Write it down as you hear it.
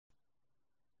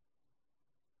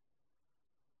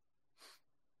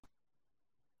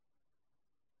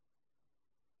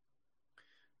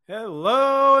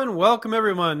Hello and welcome,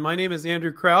 everyone. My name is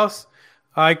Andrew Krauss.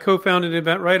 I co-founded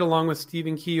Eventbrite along with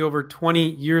Stephen Key over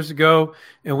 20 years ago,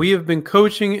 and we have been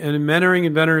coaching and mentoring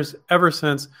inventors ever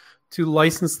since to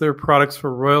license their products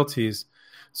for royalties.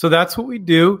 So that's what we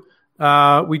do.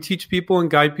 We teach people and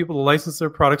guide people to license their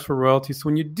products for royalties. So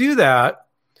when you do that,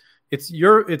 it's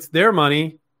their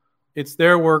money, it's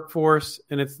their workforce,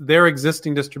 and it's their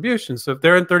existing distribution. So if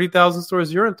they're in 30,000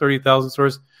 stores, you're in 30,000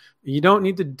 stores. You don't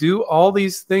need to do all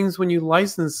these things when you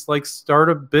license, like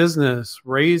start a business,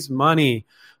 raise money,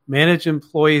 manage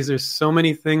employees. There's so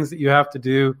many things that you have to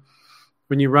do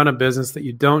when you run a business that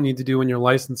you don't need to do when you're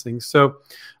licensing. So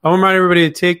I want to remind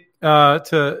everybody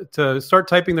to start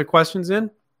typing their questions in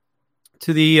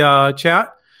to the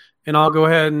chat, and I'll go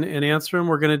ahead and answer them.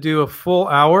 We're going to do a full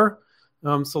hour.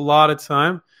 It's a lot of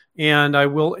time. And I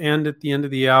will end at the end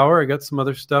of the hour. I got some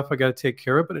other stuff I got to take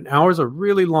care of, but an hour is a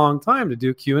really long time to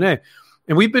do Q&A.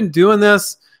 And we've been doing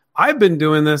this. I've been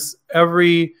doing this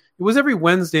every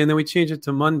Wednesday, and then we changed it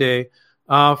to Monday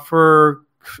for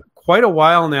quite a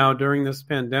while now during this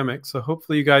pandemic. So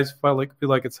hopefully you guys feel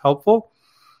like it's helpful.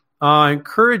 I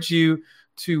encourage you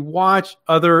to watch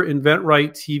other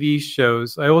Eventbrite TV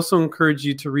shows. I also encourage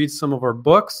you to read some of our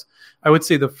books. I would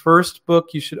say the first book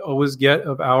you should always get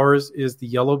of ours is the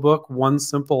yellow book, One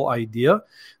Simple Idea.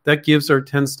 That gives our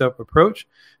 10-step approach.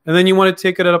 And then you want to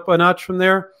take it up a notch from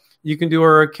there. You can do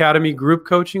our academy group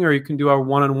coaching, or you can do our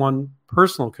one-on-one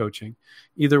personal coaching,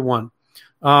 either one.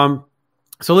 So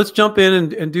let's jump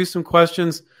in and do some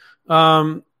questions.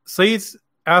 Saeed's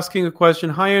asking a question.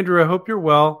 Hi, Andrew. I hope you're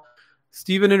well.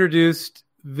 Stephen introduced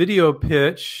Video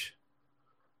Pitch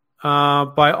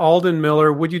by Alden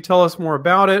Miller. Would you tell us more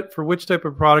about it? For which type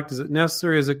of product is it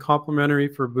necessary? Is it complimentary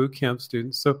for boot camp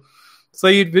students? So,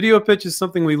 Saeed, Video Pitch is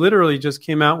something we literally just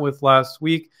came out with last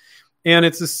week. And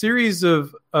it's a series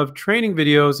of training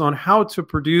videos on how to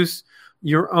produce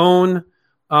your own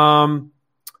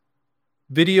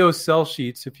video sell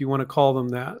sheets, if you want to call them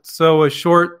that. So a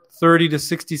short 30 to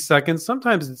 60 seconds.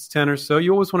 Sometimes it's 10 or so.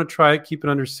 You always want to try it, keep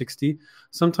it under 60.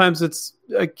 Sometimes it's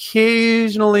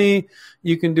occasionally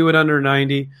you can do it under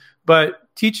 90, but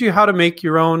teach you how to make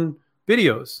your own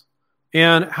videos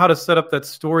and how to set up that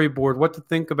storyboard, what to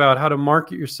think about, how to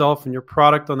market yourself and your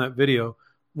product on that video.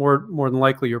 More than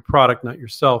likely your product, not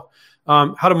yourself.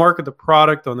 How to market the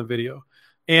product on the video.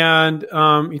 And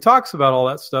he talks about all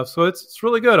that stuff. So it's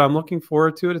really good. I'm looking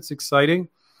forward to it. It's exciting.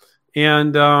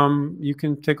 And you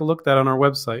can take a look at that on our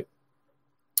website.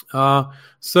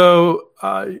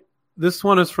 This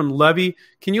one is from Levy.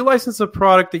 Can you license a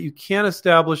product that you can't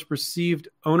establish perceived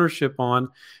ownership on?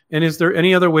 And is there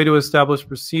any other way to establish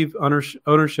perceived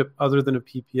ownership other than a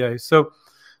PPA? So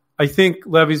I think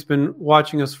Levy's been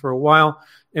watching us for a while.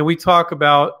 And we talk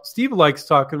about, Steve likes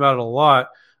talking about it a lot,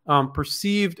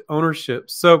 perceived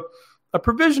ownership. So a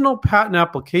provisional patent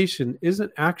application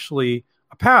isn't actually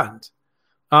a patent.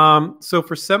 So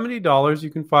for $70, you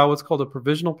can file what's called a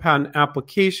provisional patent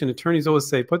application. Attorneys always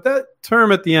say, put that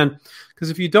term at the end, because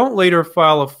if you don't later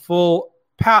file a full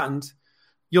patent,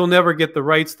 you'll never get the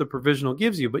rights the provisional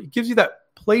gives you. But it gives you that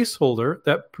placeholder,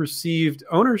 that perceived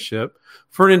ownership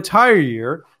for an entire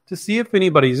year to see if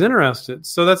anybody's interested.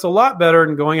 So that's a lot better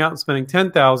than going out and spending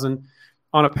 $10,000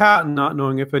 on a patent, not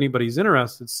knowing if anybody's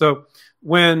interested. So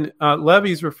when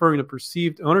Levy's referring to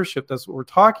perceived ownership, that's what we're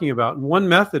talking about. And one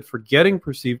method for getting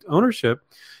perceived ownership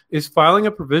is filing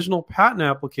a provisional patent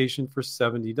application for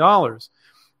 $70.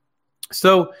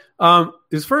 So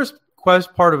his first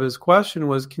part of his question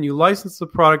was, can you license the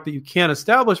product that you can't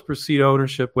establish perceived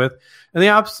ownership with? And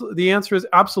the answer is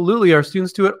absolutely. Our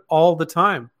students do it all the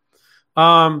time.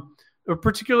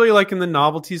 Particularly like in the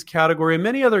novelties category and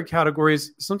many other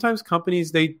categories, sometimes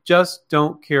companies, they just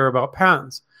don't care about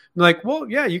patents. They're like, well,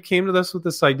 yeah, you came to us with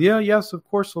this idea. Yes, of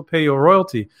course, we'll pay you a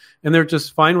royalty. And they're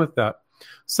just fine with that.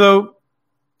 So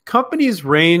companies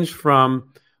range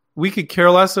from, we could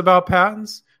care less about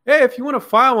patents. Hey, if you want to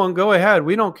file one, go ahead.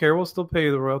 We don't care. We'll still pay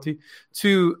you the royalty.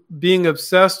 To being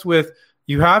obsessed with,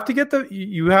 we don't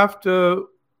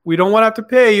want to have to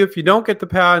pay you if you don't get the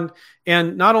patent.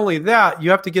 And not only that, you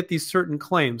have to get these certain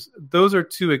claims. Those are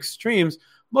two extremes.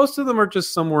 Most of them are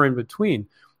just somewhere in between.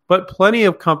 But plenty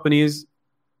of companies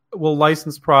will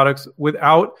license products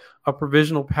without a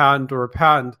provisional patent or a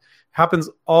patent. Happens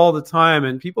all the time.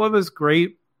 And people have this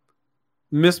great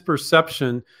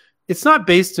misperception. It's not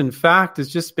based in fact. It's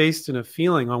just based in a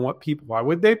feeling on why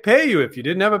would they pay you if you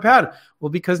didn't have a patent? Well,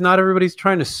 because not everybody's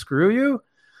trying to screw you.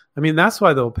 I mean, that's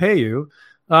why they'll pay you.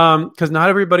 Because not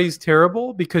everybody's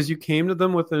terrible, because you came to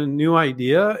them with a new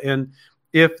idea. And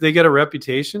if they get a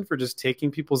reputation for just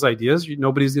taking people's ideas,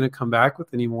 nobody's going to come back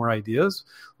with any more ideas.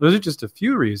 Those are just a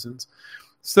few reasons.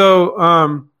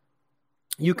 So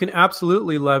you can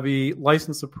absolutely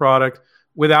license a product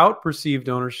without perceived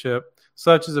ownership,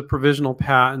 such as a provisional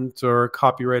patent or a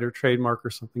copyright or trademark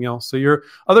or something else. So your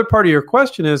other part of your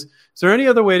question is there any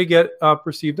other way to get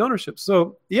perceived ownership?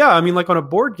 So yeah, I mean, like on a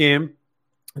board game,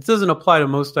 it doesn't apply to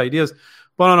most ideas,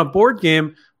 but on a board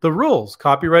game, the rules,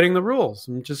 copywriting the rules,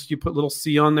 and just you put little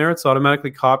C on there, it's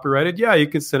automatically copyrighted. Yeah, you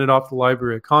could send it off to the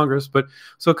Library of Congress, but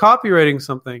so copywriting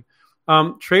something,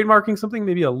 trademarking something,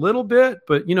 maybe a little bit,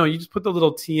 but you just put the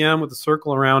little TM with the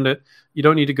circle around it. You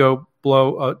don't need to go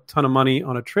blow a ton of money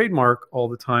on a trademark all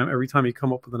the time, every time you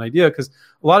come up with an idea, because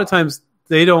a lot of times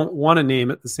they don't want to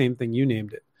name it the same thing you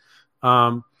named it.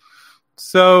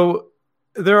 So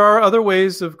there are other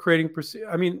ways of creating,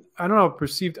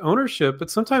 perceived ownership,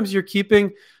 but sometimes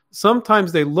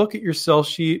sometimes they look at your sell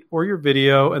sheet or your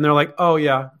video and they're like, oh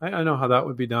yeah, I know how that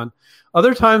would be done.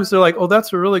 Other times they're like, oh,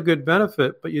 that's a really good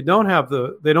benefit, but they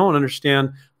don't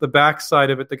understand the backside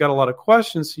of it. They got a lot of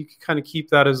questions. So you can kind of keep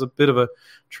that as a bit of a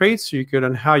trade secret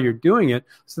on how you're doing it.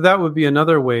 So that would be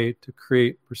another way to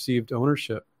create perceived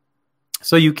ownership.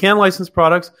 So you can license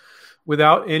products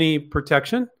without any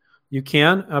protection. You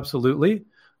can, absolutely.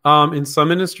 In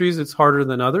some industries, it's harder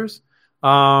than others.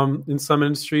 In some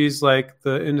industries, like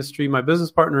the industry my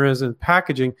business partner is in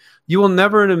packaging, you will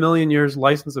never in a million years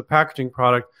license a packaging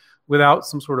product without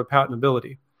some sort of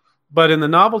patentability. But in the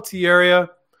novelty area,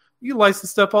 you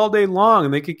license stuff all day long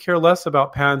and they could care less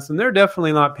about patents, and they're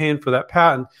definitely not paying for that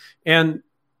patent. And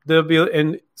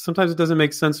sometimes it doesn't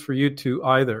make sense for you to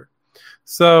either.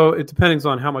 So it depends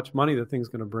on how much money the thing's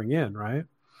going to bring in, right?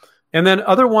 And then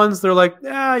other ones, they're like,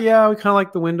 yeah, we kind of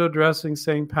like the window dressing,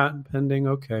 saying patent pending.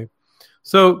 Okay.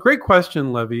 So great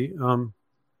question, Levy.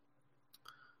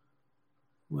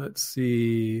 Let's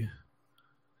see.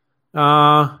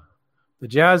 The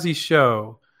Jazzy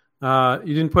Show.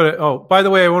 You didn't put it. Oh, by the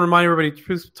way, I want to remind everybody,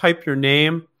 please type your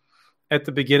name at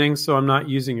the beginning so I'm not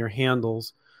using your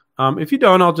handles. If you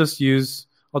don't, I'll just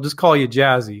call you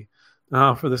Jazzy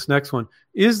for this next one.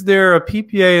 Is there a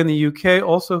PPA in the UK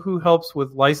also who helps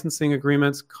with licensing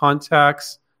agreements,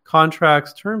 contracts,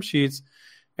 term sheets,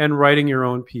 and writing your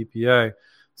own PPA?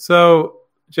 So,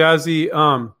 Jazzy,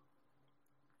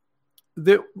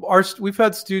 we've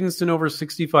had students in over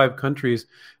 65 countries,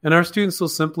 and our students will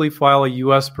simply file a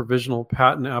U.S. provisional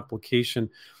patent application.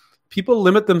 People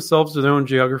limit themselves to their own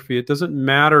geography. It doesn't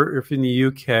matter if in the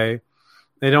UK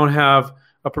they don't have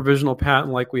a provisional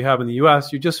patent like we have in the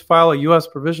U.S. You just file a U.S.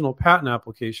 provisional patent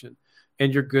application,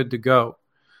 and you're good to go.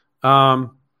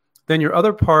 Then your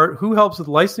other part, who helps with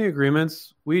licensing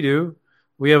agreements? We do.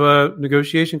 We have a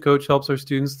negotiation coach helps our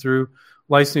students through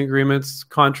licensing agreements,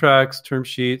 contracts, term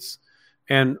sheets,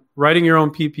 and writing your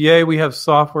own PPA. We have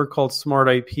software called Smart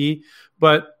IP,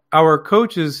 but our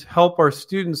coaches help our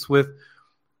students with,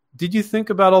 did you think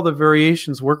about all the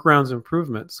variations, workarounds,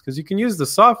 improvements? Because you can use the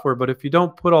software, but if you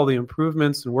don't put all the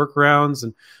improvements and workarounds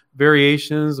and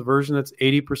variations, a version that's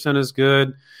 80% as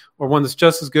good, or one that's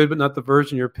just as good but not the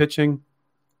version you're pitching,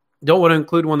 don't want to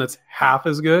include one that's half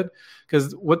as good,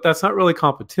 because that's not really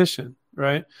competition,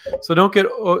 right? So don't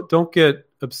get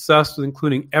obsessed with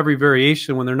including every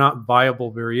variation when they're not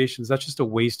viable variations. That's just a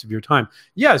waste of your time.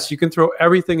 Yes, you can throw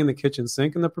everything in the kitchen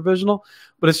sink in the provisional,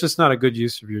 but it's just not a good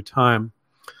use of your time.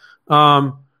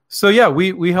 So yeah,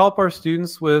 we help our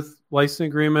students with licensing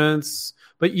agreements,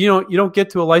 but you don't get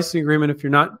to a licensing agreement if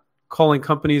you're not calling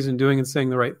companies and doing and saying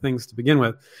the right things to begin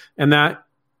with. And that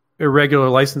a regular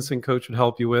licensing coach would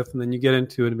help you with. And then you get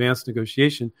into advanced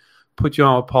negotiation, put you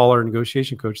on with Paul or a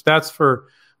negotiation coach. That's for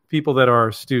people that are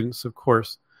our students, of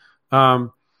course.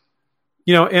 And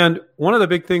one of the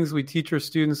big things we teach our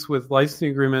students with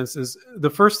licensing agreements is the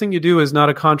first thing you do is not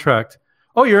a contract.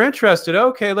 Oh, you're interested.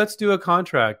 Okay, let's do a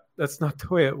contract. That's not the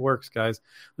way it works, guys.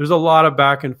 There's a lot of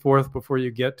back and forth before you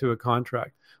get to a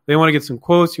contract. They want to get some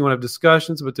quotes. You want to have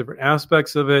discussions about different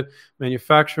aspects of it,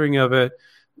 manufacturing of it,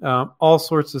 all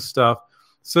sorts of stuff.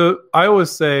 So I always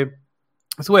say,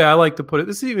 that's the way I like to put it.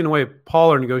 This is even the way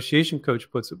Paul, our negotiation coach,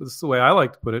 puts it, but this is the way I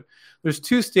like to put it. There's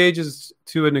two stages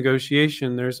to a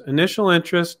negotiation. There's initial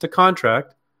interest to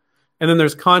contract, and then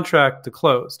there's contract to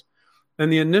closed.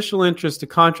 And the initial interest to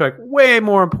contract, way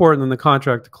more important than the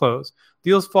contract to close.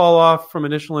 Deals fall off from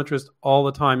initial interest all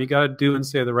the time. You got to do and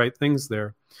say the right things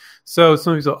there. So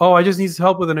some people say, oh, I just need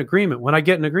help with an agreement. When I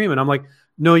get an agreement, I'm like,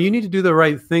 no, you need to do the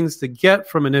right things to get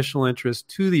from initial interest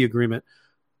to the agreement.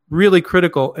 Really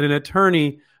critical. And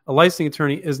a licensing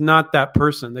attorney is not that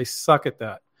person. They suck at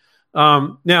that.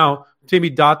 Now,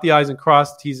 maybe dot the I's and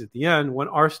cross the T's at the end. When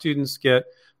our students get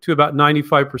to about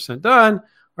 95% done,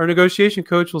 our negotiation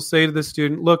coach will say to the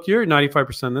student, look, you're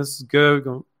 95%. This is good.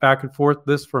 Going back and forth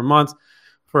this for a month.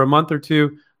 for a month or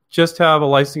two, just have a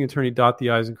licensing attorney dot the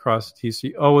I's and cross the T's. So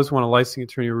you always want a licensing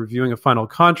attorney reviewing a final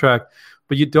contract,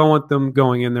 but you don't want them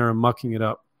going in there and mucking it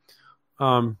up.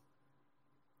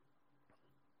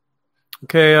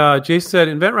 Jay said,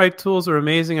 InventRight tools are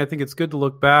amazing. I think it's good to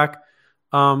look back,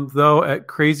 though, at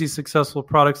crazy successful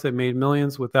products that made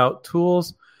millions without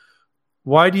tools.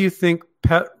 Why do you think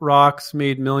Pet Rocks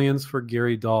made millions for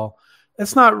Gary Dahl?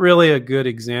 That's not really a good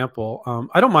example.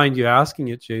 I don't mind you asking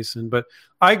it, Jason, but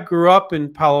I grew up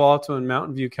in Palo Alto and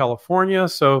Mountain View, California.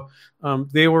 So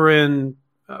they were in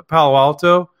Palo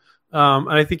Alto.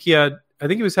 And I think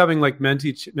he was having like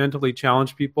mentally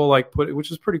challenged people,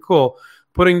 which is pretty cool,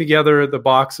 putting together the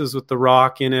boxes with the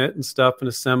rock in it and stuff and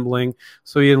assembling.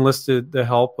 So he enlisted the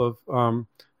help of,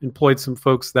 employed some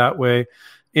folks that way.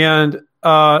 And,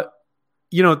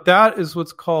 that is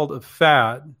what's called a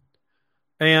fad.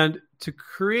 And to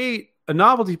create a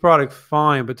novelty product,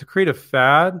 fine, but to create a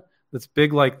fad that's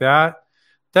big like that,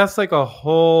 that's like a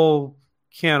whole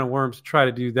can of worms to try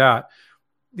to do that.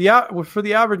 For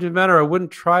the average inventor, I wouldn't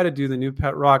try to do the new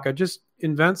Pet Rock. I just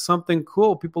invent something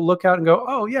cool. People look at it and go,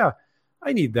 oh, yeah,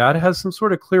 I need that. It has some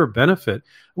sort of clear benefit. I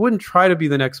wouldn't try to be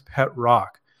the next Pet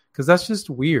Rock because that's just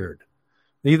weird.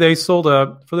 They sold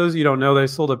for those of you who don't know, they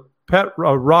sold a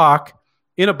rock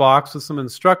in a box with some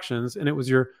instructions, and it was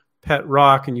your Pet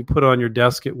Rock, and you put it on your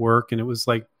desk at work. And it was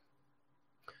like,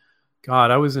 God,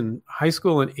 I was in high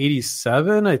school in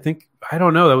 87. I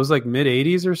don't know. That was like mid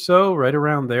 80s or so, right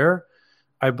around there,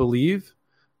 I believe.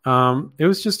 It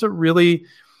was just a really,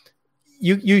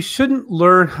 you shouldn't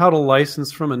learn how to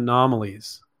license from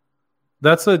anomalies.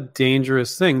 That's a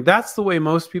dangerous thing. That's the way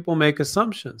most people make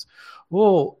assumptions.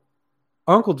 Well,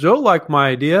 Uncle Joe liked my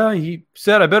idea. He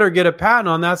said, I better get a patent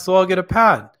on that, so I'll get a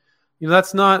patent.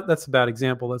 That's a bad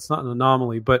example. That's not an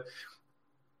anomaly. But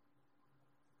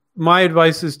my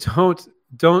advice is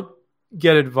don't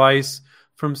get advice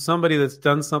from somebody that's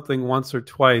done something once or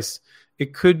twice.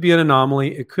 It could be an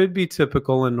anomaly. It could be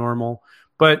typical and normal.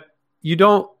 But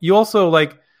this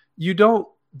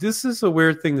is a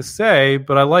weird thing to say,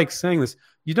 but I like saying this.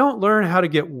 You don't learn how to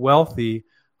get wealthy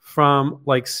from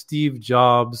like Steve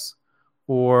Jobs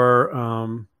or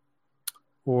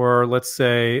let's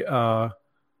say,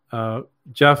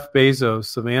 Jeff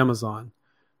Bezos of Amazon.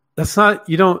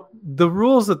 The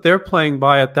rules that they're playing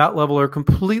by at that level are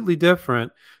completely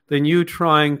different than you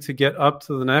trying to get up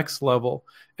to the next level.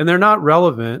 And they're not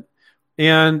relevant,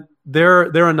 and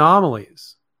they're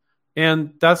anomalies.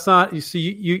 And that's not,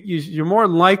 you're more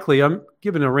likely, I'm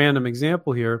giving a random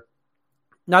example here,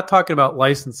 not talking about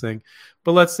licensing,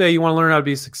 but let's say you want to learn how to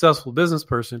be a successful business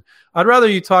person. I'd rather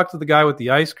you talk to the guy with the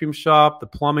ice cream shop, the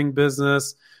plumbing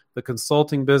business, the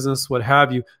consulting business, what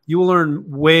have you. You will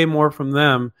learn way more from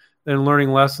them than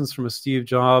learning lessons from a Steve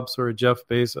Jobs or a Jeff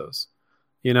Bezos,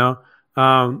 and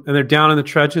they're down in the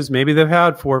trenches. Maybe they've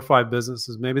had 4 or 5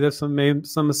 businesses. Maybe they've made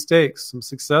some mistakes, some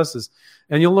successes,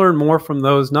 and you'll learn more from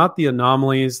those, not the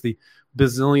anomalies, the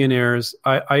bazillionaires.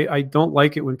 I don't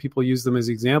like it when people use them as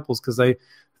examples because I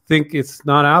think it's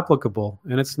not applicable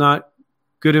and it's not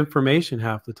good information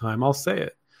half the time. I'll say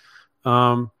it.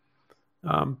 But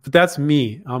that's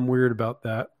me. I'm weird about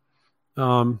that.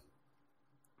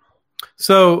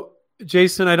 So,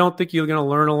 Jason, I don't think you're going to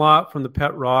learn a lot from the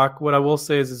Pet Rock. What I will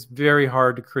say is it's very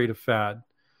hard to create a fad.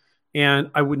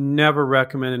 And I would never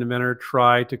recommend an inventor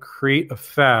try to create a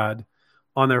fad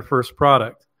on their first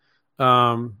product.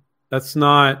 That's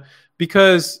not,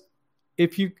 because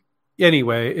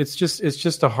it's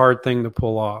just a hard thing to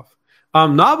pull off.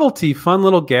 Novelty, fun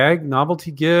little gag,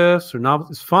 novelty gifts or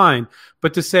novelty is fine.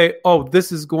 But to say, oh,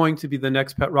 this is going to be the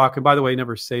next Pet Rock. And by the way,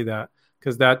 never say that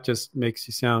because that just makes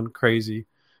you sound crazy.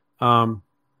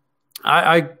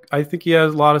 I think he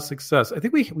has a lot of success. I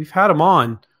think we've had him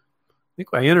on. I think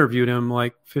I interviewed him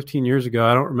like 15 years ago.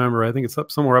 I don't remember. I think it's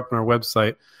somewhere up on our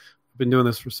website. I've been doing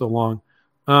this for so long.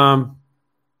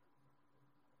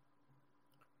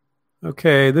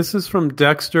 Okay, this is from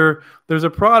Dexter. There's a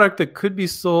product that could be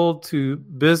sold to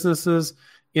businesses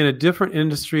in a different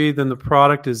industry than the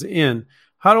product is in.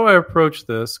 How do I approach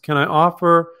this? Can I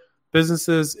offer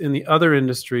businesses in the other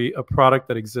industry a product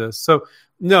that exists? So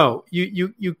no,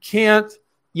 you can't.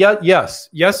 Yeah, yes,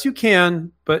 you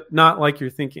can, but not like you're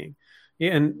thinking.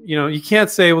 And you can't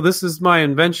say, well, this is my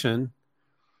invention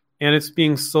and it's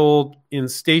being sold in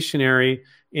stationery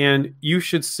and you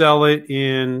should sell it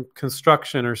in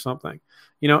construction or something.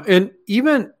 And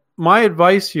even my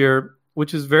advice here,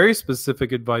 which is very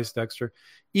specific advice, Dexter,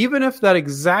 even if that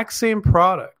exact same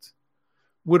product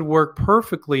would work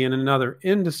perfectly in another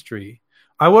industry,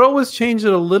 I would always change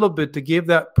it a little bit to give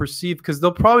that perceived, because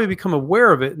they'll probably become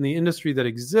aware of it in the industry that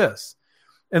exists.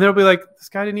 And they'll be like, this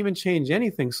guy didn't even change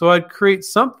anything. So I'd create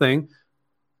something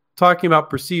talking about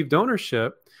perceived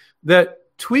ownership that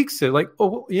tweaks it. Like,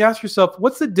 oh, you ask yourself,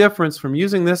 what's the difference from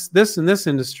using this in this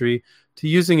industry to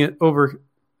using it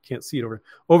can't see it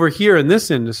over here in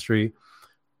this industry?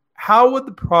 How would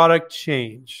the product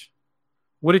change?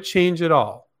 Would it change at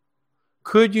all?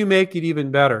 Could you make it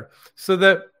even better? So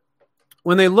that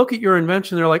when they look at your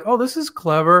invention, they're like, oh, this is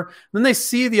clever. Then they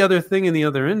see the other thing in the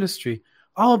other industry.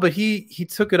 Oh, but he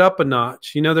took it up a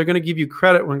notch. They're going to give you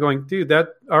credit when going, dude, that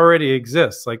already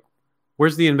exists. Like,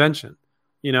 where's the invention?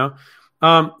 So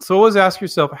always ask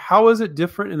yourself, how is it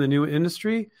different in the new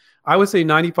industry? I would say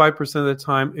 95% of the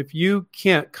time, if you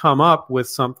can't come up with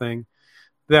something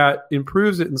that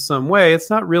improves it in some way, it's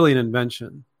not really an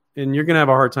invention. And you're going to have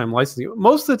a hard time licensing it.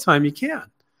 Most of the time you can.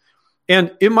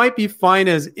 And it might be fine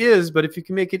as is, but if you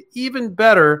can make it even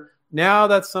better, now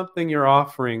that's something you're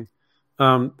offering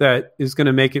that is going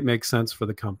to make it make sense for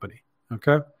the company.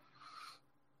 Okay.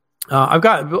 I've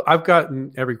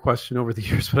gotten every question over the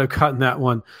years, but I've gotten that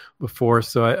one before.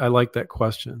 So I like that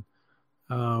question.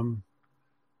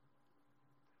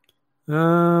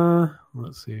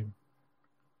 Let's see.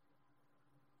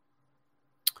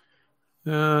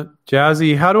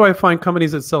 Jazzy, how do I find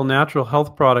companies that sell natural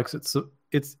health products?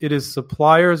 It is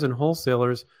suppliers and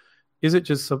wholesalers. Is it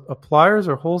just suppliers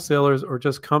or wholesalers or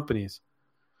just companies?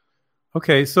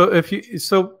 Okay,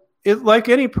 so like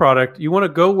any product, you want to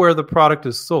go where the product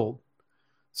is sold.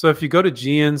 So if you go to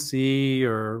GNC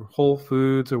or Whole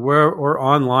Foods or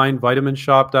online,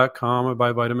 vitaminshop.com, or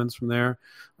buy vitamins from there,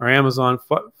 or Amazon,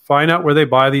 find out where they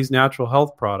buy these natural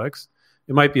health products.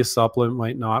 It might be a supplement,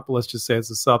 might not, but let's just say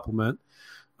it's a supplement.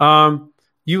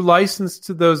 You license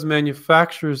to those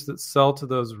manufacturers that sell to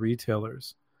those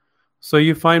retailers. So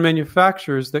you find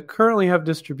manufacturers that currently have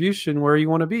distribution where you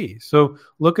want to be. So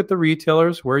look at the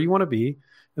retailers where you want to be,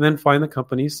 and then find the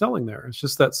companies selling there. It's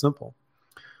just that simple.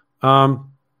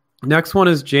 Next one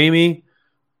is Jamie.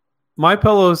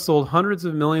 MyPillow has sold hundreds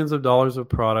of millions of dollars of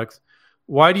products.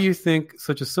 Why do you think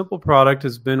such a simple product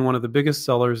has been one of the biggest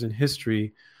sellers in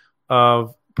history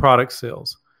of product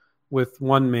sales with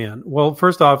one man? Well,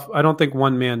 first off, I don't think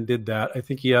one man did that. I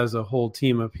think he has a whole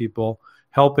team of people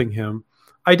helping him.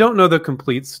 I don't know the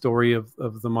complete story of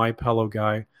the MyPillow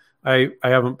guy. I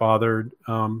haven't bothered.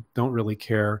 Don't really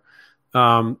care.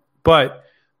 But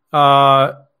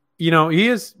he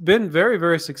has been very,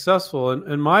 very successful.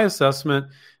 And my assessment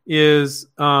is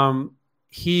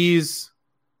he's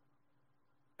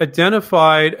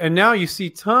identified, and now you see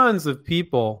tons of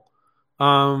people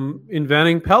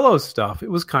inventing pillow stuff. It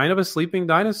was kind of a sleeping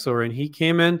dinosaur, and he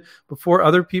came in before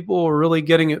other people were really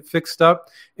getting it fixed up,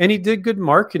 and he did good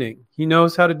marketing. He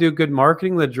knows how to do good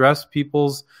marketing that address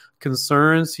people's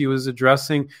concerns. He was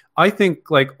addressing, I think,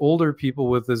 like older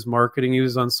people with his marketing. He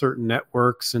was on certain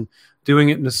networks and doing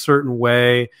it in a certain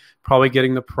way, probably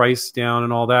getting the price down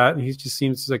and all that. And he just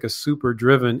seems like a super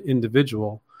driven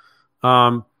individual.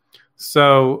 I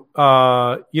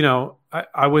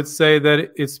would say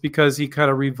that it's because he kind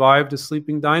of revived a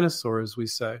sleeping dinosaur, as we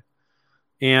say.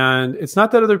 And it's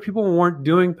not that other people weren't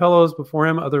doing pillows before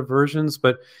him, other versions,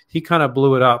 but he kind of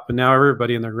blew it up. And now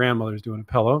everybody and their grandmother is doing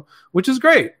a pillow, which is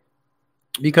great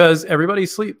because everybody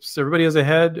sleeps. Everybody has a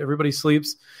head. Everybody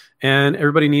sleeps. And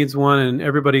everybody needs one, and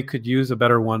everybody could use a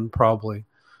better one probably.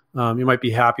 You might be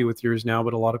happy with yours now,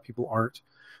 but a lot of people aren't.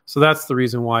 So that's the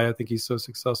reason why I think he's so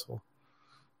successful.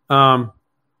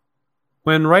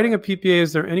 When writing a PPA,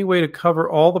 is there any way to cover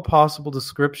all the possible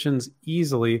descriptions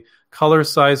easily? Color,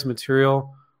 size,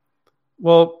 material?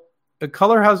 Well, a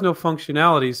color has no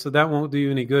functionality, so that won't do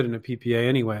you any good in a PPA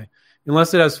anyway.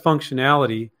 Unless it has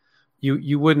functionality,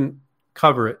 you wouldn't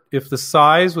cover it. If the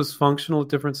size was functional at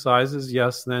different sizes,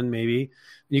 yes, then maybe.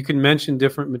 You can mention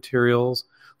different materials.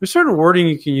 There's certain wording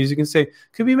you can use. You can say,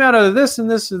 could be made out of this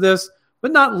and this and this,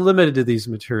 but not limited to these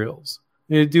materials.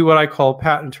 You do what I call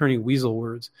patent attorney weasel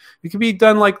words. It can be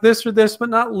done like this or this, but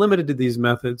not limited to these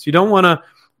methods. You don't want to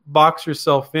box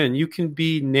yourself in. You can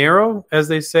be narrow, as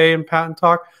they say in patent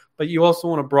talk, but you also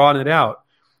want to broaden it out.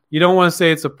 You don't want to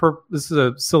say this is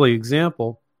a silly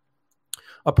example.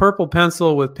 A purple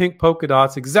pencil with pink polka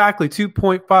dots, exactly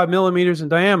 2.5 millimeters in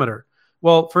diameter.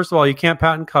 Well, first of all, you can't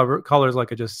patent colors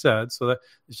like I just said, so that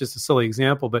it's just a silly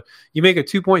example. But you make it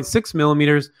 2.6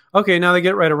 millimeters, okay, now they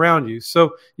get right around you.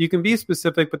 So you can be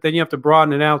specific, but then you have to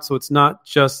broaden it out so it's not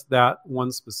just that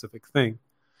one specific thing.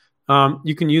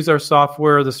 You can use our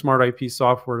software, the Smart IP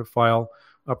software, to file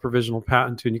a provisional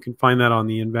patent too, and you can find that on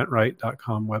the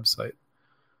inventright.com website.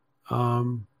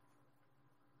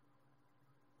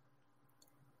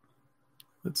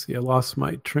 Let's see, I lost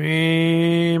my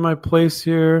place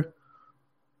here.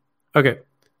 Okay.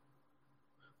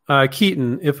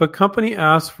 Keaton, if a company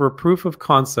asks for a proof of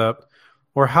concept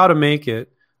or how to make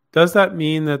it, does that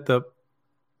mean that the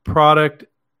product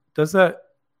does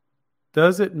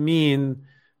it mean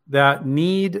that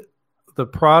need the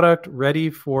product ready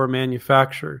for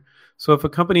manufacture? So if a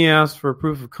company asks for a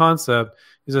proof of concept,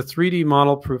 is a 3D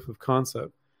model proof of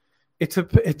concept?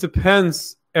 It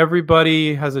depends.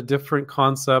 Everybody has a different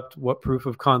concept what proof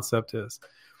of concept is.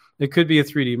 It could be a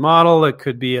 3D model. It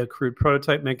could be a crude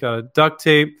prototype made out of duct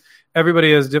tape.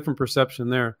 Everybody has a different perception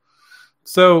there.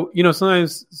 So,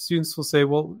 sometimes students will say,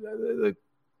 well,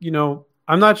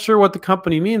 I'm not sure what the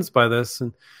company means by this.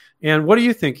 And what do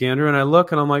you think, Andrew? And I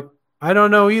look and I'm like, I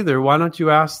don't know either. Why don't you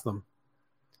ask them?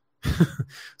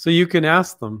 So you can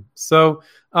ask them. So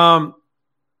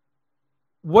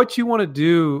what you want to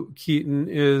do, Keaton,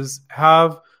 is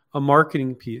have a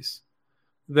marketing piece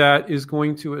that is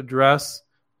going to address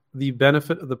the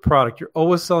benefit of the product. You're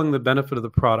always selling the benefit of the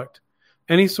product.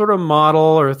 Any sort of model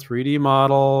or a 3D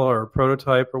model or a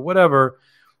prototype or whatever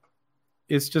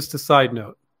is just a side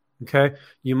note. Okay.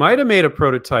 You might have made a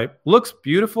prototype, looks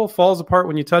beautiful, falls apart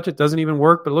when you touch it, doesn't even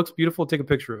work, but it looks beautiful. Take a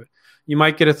picture of it. You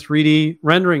might get a 3D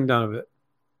rendering done of it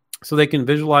so they can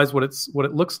visualize what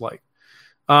it looks like.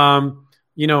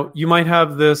 You might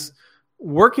have this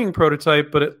working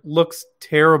prototype, but it looks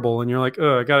terrible. And you're like,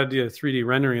 oh, I got to do a 3D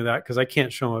rendering of that because I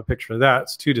can't show them a picture of that.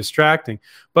 It's too distracting.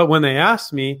 But when they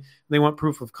ask me, they want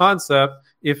proof of concept.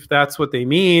 If that's what they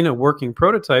mean, a working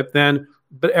prototype,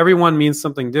 but everyone means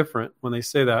something different when they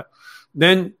say that.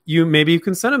 Then maybe you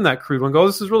can send them that crude one. Go,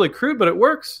 this is really crude, but it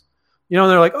works. And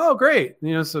they're like, oh, great.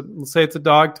 So let's say it's a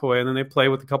dog toy, and then they play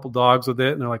with a couple dogs with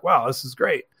it, and they're like, wow, this is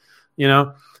great.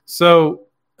 So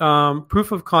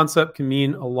proof of concept can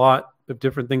mean a lot of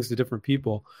different things to different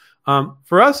people.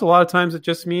 For us, a lot of times it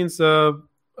just means a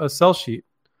sell sheet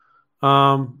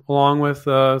along with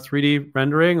a 3D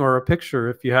rendering or a picture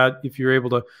if you're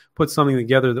able to put something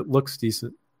together that looks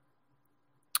decent.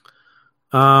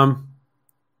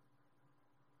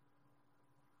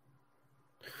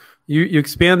 You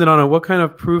expanded on it. What kind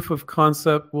of proof of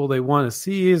concept will they want to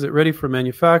see? Is it ready for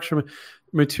manufacture?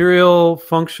 Material,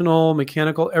 functional,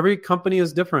 mechanical. Every company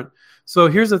is different. So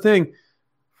here's the thing.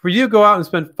 For you to go out and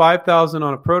spend $5,000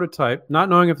 on a prototype, not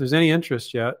knowing if there's any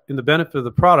interest yet in the benefit of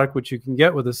the product, which you can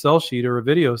get with a sell sheet or a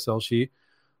video sell sheet,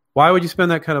 why would you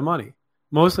spend that kind of money?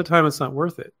 Most of the time, it's not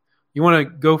worth it. You want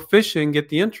to go fishing, get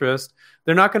the interest.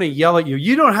 They're not going to yell at you.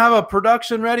 You don't have a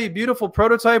production-ready, beautiful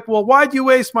prototype. Well, why'd you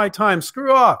waste my time?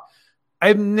 Screw off.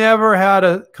 I've never had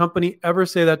a company ever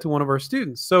say that to one of our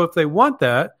students. So if they want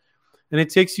that, and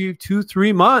it takes you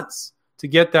 2-3 months to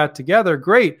get that together,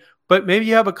 great. But maybe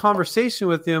you have a conversation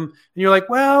with them, and you're like,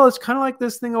 well, it's kind of like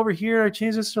this thing over here. I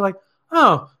changed this. They're like,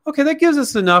 oh, okay, that gives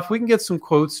us enough. We can get some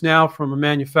quotes now from a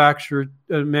manufacturer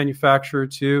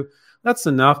too. That's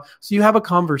enough. So you have a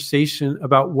conversation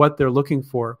about what they're looking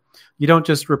for. You don't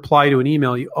just reply to an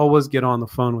email. You always get on the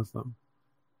phone with them.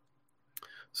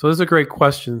 So this is a great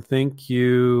question. Thank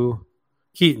you,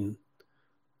 Keaton.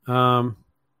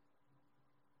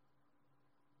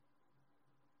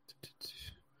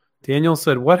 Daniel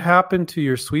said, what happened to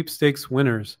your sweepstakes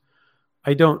winners?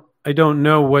 I don't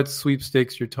know what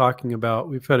sweepstakes you're talking about.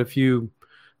 We've had a few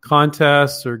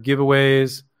contests or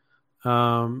giveaways.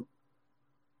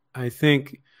 I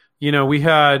think, we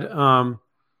had one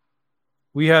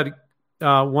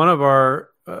of our,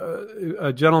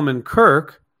 a gentleman,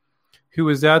 Kirk, who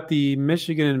was at the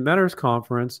Michigan Inventors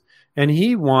Conference, and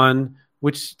he won,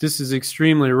 which this is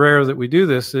extremely rare that we do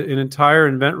this, an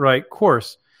entire InventRight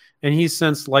course. And he's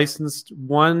since licensed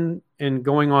 1 and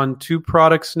going on 2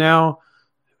 products now.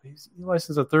 He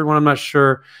licensed a 3rd one, I'm not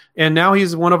sure. And now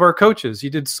he's one of our coaches. He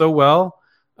did so well.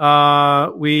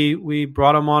 We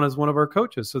brought him on as one of our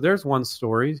coaches. So there's one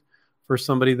story for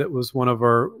somebody that was one of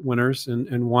our winners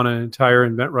and won an entire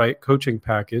InventRight coaching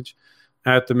package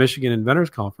at the Michigan Inventors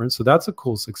Conference. So that's a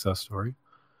cool success story.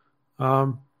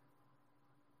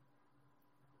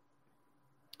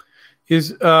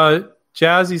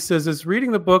 Jazzy says, is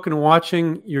reading the book and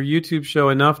watching your YouTube show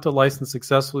enough to license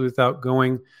successfully without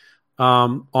going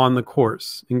on the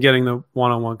course and getting the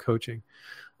one-on-one coaching?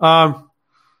 I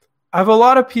have a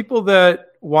lot of people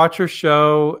that watch our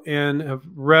show and have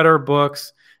read our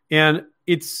books, and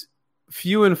it's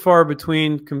few and far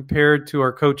between compared to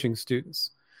our coaching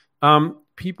students.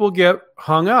 People get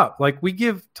hung up. Like, we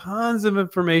give tons of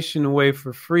information away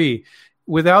for free.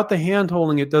 Without the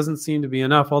hand-holding, it doesn't seem to be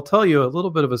enough. I'll tell you a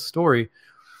little bit of a story.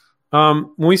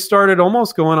 When we started,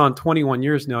 almost going on 21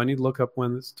 years now, I need to look up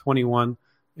when this 21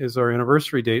 is our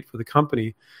anniversary date for the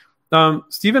company.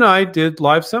 Steve and I did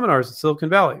live seminars in Silicon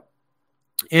Valley.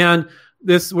 And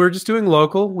we're just doing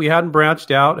local. We hadn't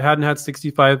branched out, hadn't had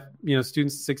 65, students in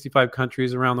 65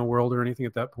 countries around the world or anything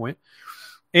at that point.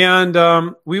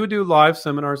 And we would do live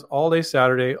seminars all day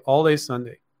Saturday, all day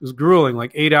Sunday. It was grueling,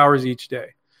 like 8 hours each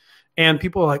day. And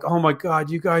people were like, oh my God,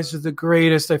 you guys are the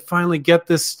greatest. I finally get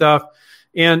this stuff.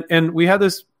 And we had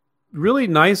this really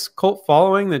nice cult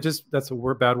following that's a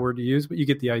bad word to use, but you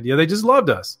get the idea. They just loved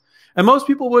us. And most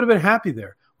people would have been happy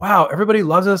there. Wow, everybody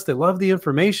loves us. They love the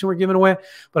information we're giving away.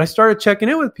 But I started checking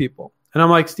in with people. And I'm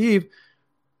like, Steve,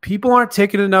 people aren't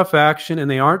taking enough action and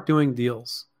they aren't doing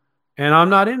deals. And I'm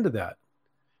not into that.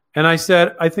 And I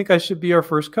said, I think I should be our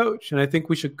first coach. And I think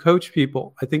we should coach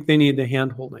people. I think they need the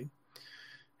hand holding.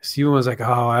 Steven was like,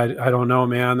 oh, I don't know,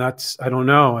 man. I don't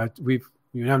know. We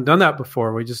haven't done that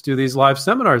before. We just do these live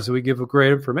seminars that we give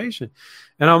great information.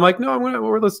 And I'm like, no,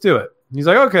 let's do it. He's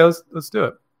like, okay, let's do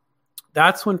it.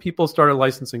 That's when people started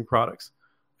licensing products.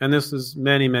 And this was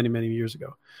many, many, many years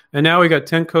ago. And now we got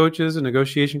 10 coaches, a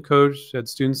negotiation coach, had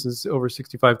students in over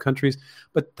 65 countries.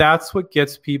 But that's what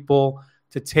gets people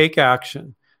to take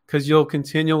action, because you'll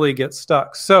continually get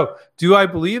stuck. So do I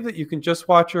believe that you can just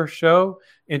watch our show?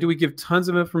 And do we give tons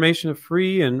of information for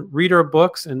free and read our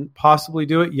books and possibly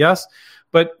do it? Yes.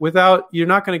 But you're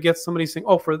not going to get somebody saying,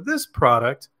 oh, for this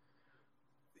product,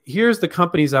 here's the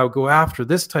companies I would go after,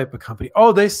 this type of company.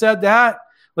 Oh, they said that?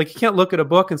 Like, you can't look at a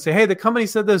book and say, hey, the company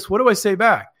said this. What do I say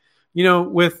back?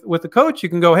 With the coach, you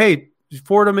can go, hey,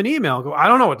 forward them an email. Go, I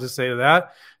don't know what to say to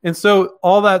that. And so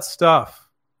all that stuff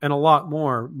and a lot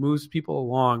more moves people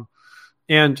along.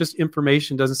 And just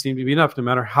information doesn't seem to be enough, no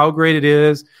matter how great it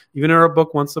is. Even in our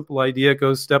book, One Simple Idea,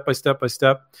 goes step by step by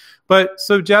step. But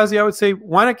so, Jazzy, I would say,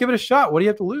 why not give it a shot? What do you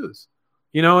have to lose?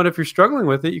 And if you're struggling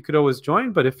with it, you could always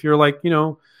join. But if you're like,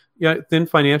 thin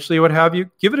financially, what have you,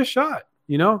 give it a shot.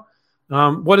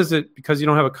 What is it? Because you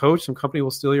don't have a coach, some company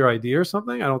will steal your idea or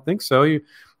something? I don't think so. You're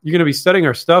going to be studying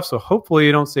our stuff. So hopefully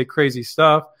you don't say crazy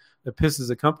stuff that pisses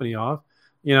the company off.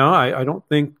 I don't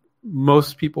think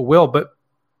most people will, but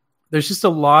there's just a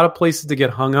lot of places to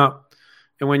get hung up.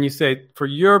 And when you say, for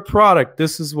your product,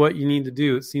 this is what you need to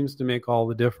do, it seems to make all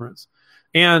the difference.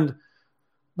 And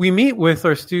we meet with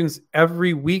our students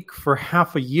every week for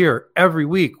half a year. Every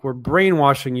week, we're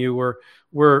brainwashing you.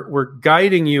 We're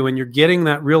guiding you, and you're getting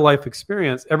that real life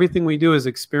experience. Everything we do is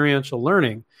experiential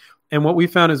learning. And what we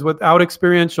found is, without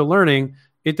experiential learning,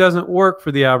 it doesn't work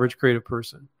for the average creative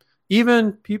person.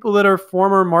 Even people that are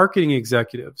former marketing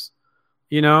executives,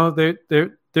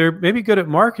 they're maybe good at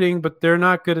marketing, but they're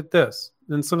not good at this.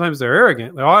 And sometimes they're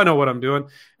arrogant. Like, oh, I know what I'm doing.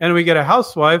 And we get a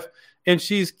housewife, and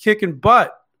she's kicking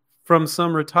butt from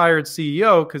some retired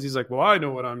CEO because he's like, well, I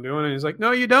know what I'm doing. And he's like,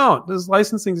 no, you don't. This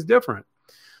licensing is different.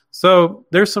 So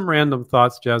there's some random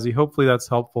thoughts, Jazzy. Hopefully that's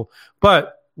helpful.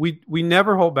 But we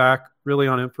never hold back really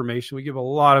on information. We give a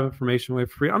lot of information away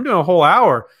for free. I'm doing a whole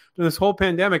hour. During this whole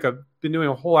pandemic, I've been doing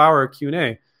a whole hour of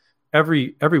Q&A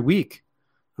every week.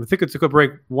 I think it took a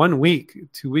break 1 week,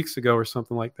 2 weeks ago or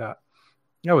something like that.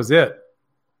 That was it.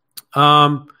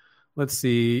 Let's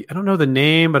see. I don't know the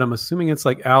name, but I'm assuming it's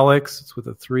like Alex. It's with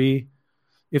a 3.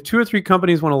 If 2 or 3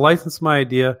 companies want to license my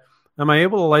idea, am I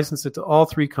able to license it to all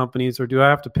 3 companies, or do I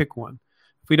have to pick one?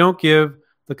 If we don't give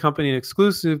the company an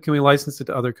exclusive, can we license it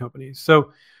to other companies?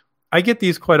 So I get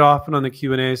these quite often on the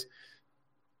Q&As.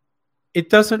 It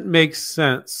doesn't make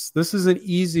sense. This is an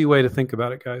easy way to think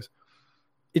about it, guys.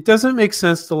 It doesn't make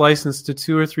sense to license to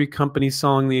 2 or 3 companies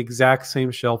selling the exact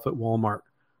same shelf at Walmart.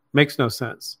 Makes no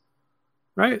sense,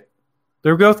 right?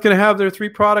 They're both going to have their 3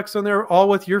 products on there, all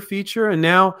with your feature. And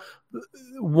now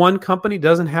one company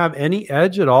doesn't have any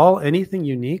edge at all, anything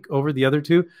unique over the other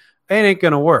 2. It ain't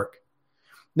going to work.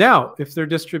 Now, if they're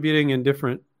distributing in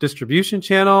different distribution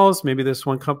channels, maybe this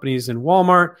one company is in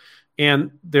Walmart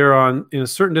and they're in a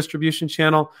certain distribution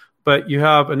channel, but you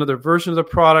have another version of the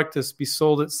product that's be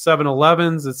sold at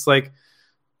 7-Elevens. It's like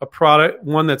a product,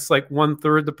 one that's like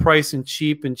 1/3 the price and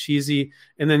cheap and cheesy.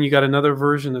 And then you got another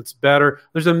version that's better.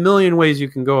 There's a million ways you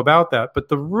can go about that. But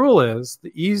the rule is,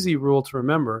 the easy rule to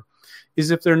remember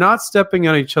is, if they're not stepping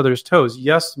on each other's toes,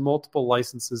 yes, multiple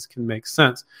licenses can make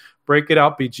sense. Break it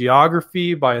out by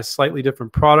geography, by a slightly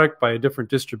different product, by a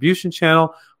different distribution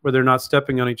channel where they're not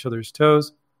stepping on each other's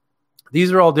toes.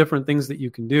 These are all different things that you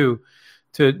can do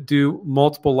to do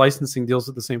multiple licensing deals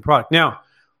with the same product. Now,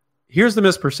 here's the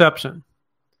misperception.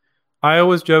 I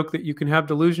always joke that you can have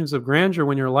delusions of grandeur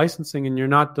when you're licensing and you're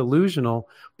not delusional,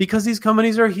 because these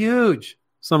companies are huge,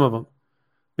 some of them.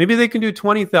 Maybe they can do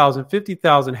 20,000,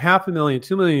 50,000, 500,000,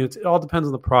 2 million units. It all depends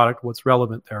on the product, what's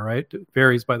relevant there, right? It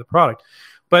varies by the product.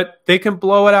 But they can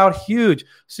blow it out huge.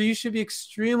 So you should be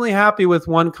extremely happy with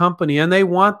one company, and they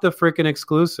want the freaking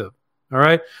exclusive, all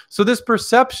right? So this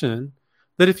perception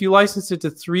that if you license it to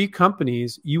 3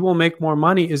 companies, you will make more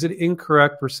money is an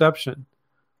incorrect perception.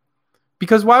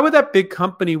 Because why would that big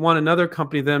company want another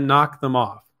company then knock them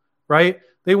off, right?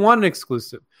 They want an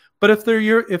exclusive. But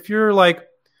if you're like,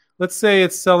 let's say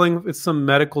it's some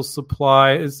medical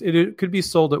supply, it could be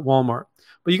sold at Walmart,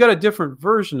 but you got a different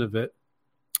version of it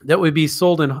that would be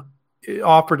sold and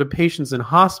offered to patients in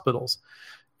hospitals.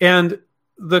 And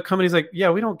the company's like, yeah,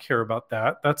 we don't care about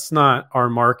that. That's not our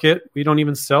market. We don't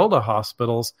even sell to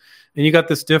hospitals. And you got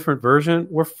this different version.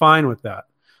 We're fine with that.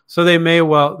 So they may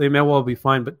well be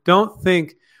fine, but don't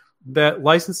think that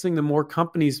licensing to more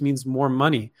companies means more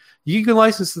money. You can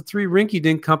license to 3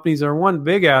 rinky-dink companies or 1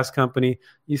 big-ass company.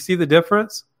 You see the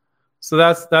difference? So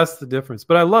that's the difference.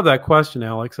 But I love that question,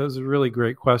 Alex. That was a really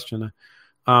great question.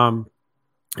 And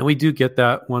we do get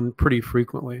that one pretty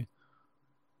frequently.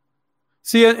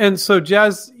 See, and so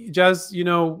Jazz,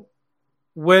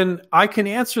 when I can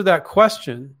answer that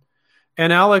question,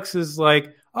 and Alex is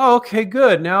like, oh, okay,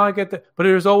 good. Now I get that. But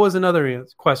there's always another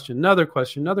question, another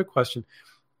question, another question.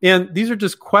 And these are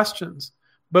just questions.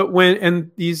 But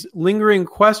these lingering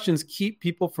questions keep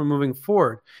people from moving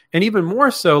forward. And even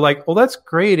more so, like, well, that's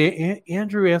great.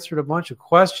 Andrew answered a bunch of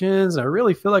questions. I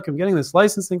really feel like I'm getting this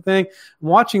licensing thing. I'm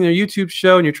watching their YouTube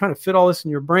show, and you're trying to fit all this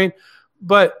in your brain.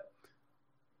 But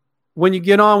when you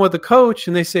get on with the coach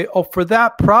and they say, oh, for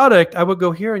that product, I would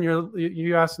go here, and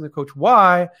you're asking the coach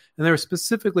why, and they're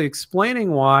specifically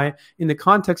explaining why in the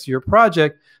context of your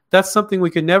project, that's something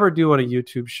we could never do on a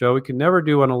YouTube show. We could never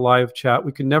do on a live chat.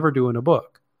 We could never do in a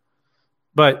book.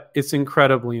 But it's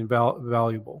incredibly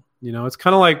valuable. It's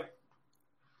kind of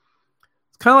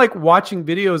like watching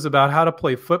videos about how to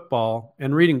play football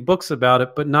and reading books about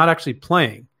it, but not actually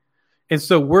playing. And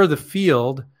so we're the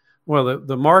field. Well,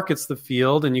 the market's the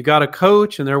field, and you got a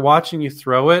coach, and they're watching you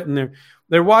throw it, and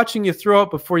they're watching you throw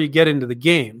it before you get into the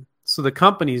game. So the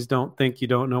companies don't think you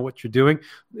don't know what you're doing.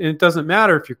 And it doesn't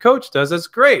matter if your coach does. That's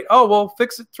great. Oh, well,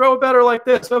 fix it, throw it better like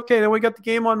this. Okay, then we got the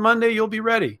game on Monday. You'll be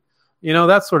ready.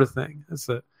 That sort of thing. That's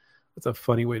a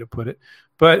funny way to put it,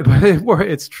 but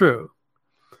it's true.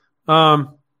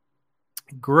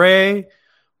 Gray,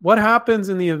 what happens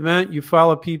in the event you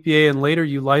file a PPA and later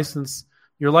your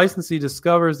licensee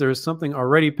discovers there is something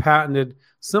already patented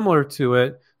similar to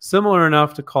it, similar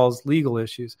enough to cause legal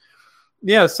issues?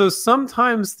 Yeah, so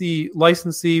sometimes the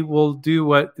licensee will do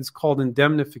what is called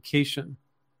indemnification.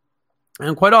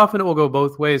 And quite often it will go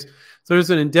both ways. So there's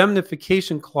an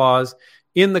indemnification clause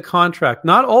in the contract.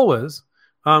 Not always,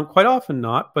 quite often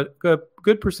not, but a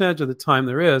good percentage of the time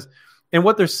there is. And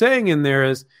what they're saying in there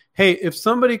is, hey, if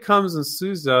somebody comes and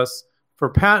sues us for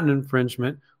patent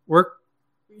infringement,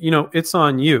 it's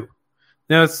on you.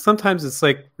 Now, sometimes it's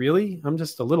like, really? I'm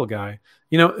just a little guy.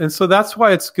 And so that's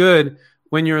why it's good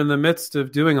when you're in the midst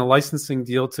of doing a licensing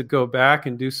deal to go back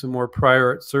and do some more prior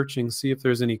art searching, see if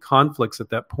there's any conflicts at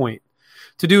that point.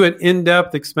 To do an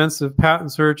in-depth, expensive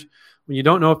patent search when you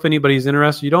don't know if anybody's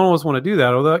interested, you don't always want to do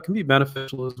that, although that can be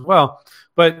beneficial as well.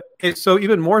 But so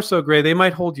even more so, Gray, they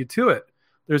might hold you to it.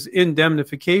 There's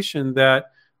indemnification that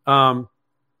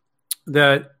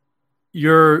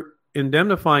you're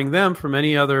indemnifying them from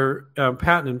any other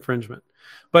patent infringement.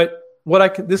 But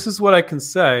this is what I can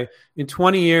say. In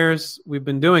 20 years we've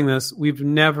been doing this, we've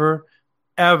never,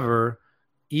 ever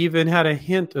even had a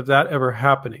hint of that ever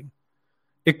happening.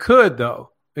 It could,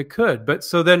 though. It could. But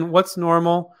so then what's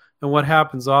normal and what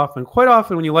happens often? Quite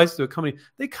often when you license to a company,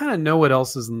 they kind of know what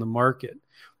else is in the market.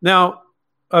 Now,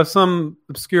 some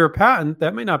obscure patent,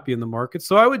 that may not be in the market.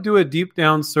 So I would do a deep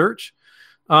down search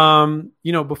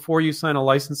before you sign a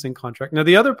licensing contract. Now,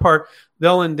 the other part,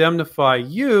 they'll indemnify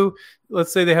you.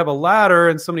 Let's say they have a ladder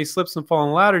and somebody slips and falls on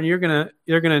the ladder, and you're gonna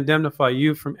indemnify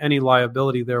you from any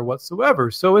liability there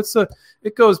whatsoever. So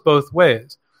it goes both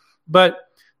ways. But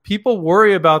people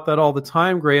worry about that all the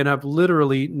time, Gray, and I've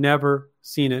literally never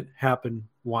seen it happen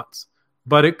once.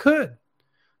 But it could.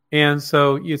 And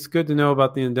so it's good to know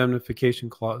about the indemnification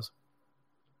clause.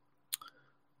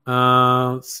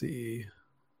 Let's see.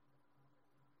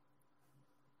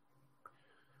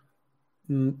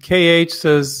 KH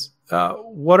says,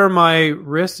 what are my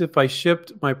risks if I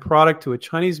shipped my product to a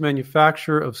Chinese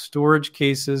manufacturer of storage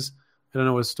cases? I don't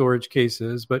know what a storage case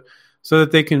is, but so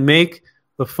that they can make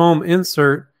the foam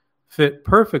insert fit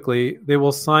perfectly. They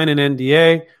will sign an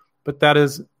NDA, but that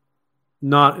is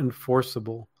not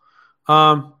enforceable.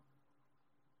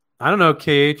 I don't know,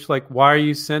 KH, like, why are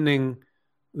you sending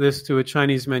this to a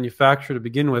Chinese manufacturer to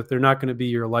begin with? They're not going to be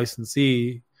your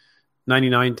licensee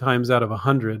 99 times out of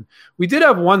 100. We did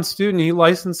have one student, he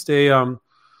licensed he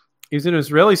was an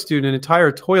Israeli student, an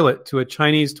entire toilet to a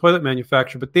Chinese toilet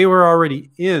manufacturer, but they were already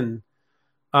in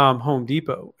Home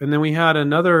Depot. And then we had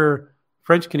another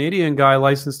French Canadian guy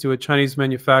licensed to a Chinese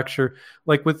manufacturer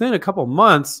like within a couple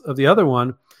months of the other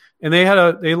one, and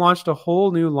they launched a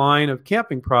whole new line of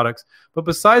camping products. But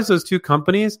besides those two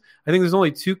companies, I think there's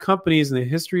only two companies in the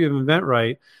history of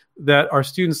InventRight that are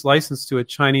students licensed to a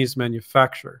Chinese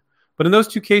manufacturer. But in those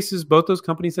two cases, both those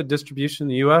companies had distribution in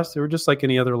the US. They were just like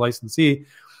any other licensee.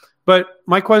 But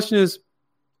my question is,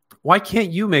 why can't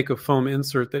you make a foam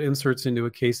insert that inserts into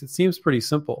a case? It seems pretty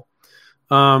simple.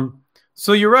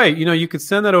 So you're right. You could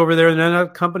send that over there, and then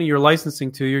that company you're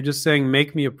licensing to, you're just saying,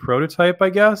 make me a prototype, I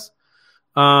guess,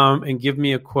 and give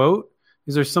me a quote.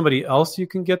 Is there somebody else you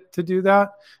can get to do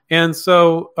that? And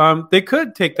so they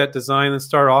could take that design and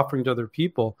start offering to other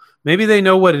people. Maybe they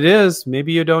know what it is.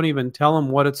 Maybe you don't even tell them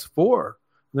what it's for.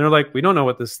 And they're like, we don't know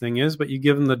what this thing is, but you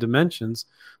give them the dimensions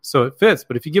so it fits.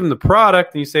 But if you give them the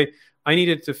product and you say, I need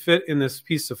it to fit in this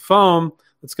piece of foam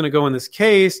that's going to go in this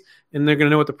case, and they're going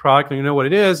to know what the product, and they're going to know what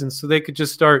it is. And so they could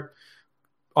just start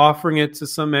offering it to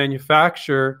some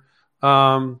manufacturer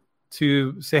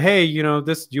to say, hey,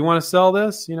 this, do you want to sell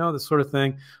this? This sort of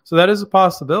thing. So that is a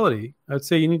possibility. I'd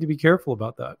say you need to be careful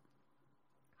about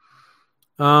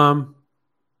that.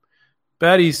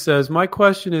 Betty says, my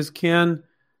question is, can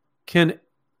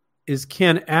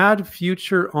add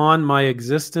future on my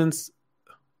existence?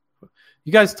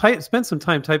 You guys spend some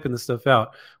time typing this stuff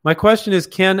out. My question is,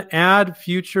 can add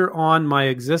future on my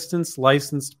existence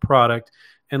licensed product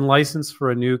and license for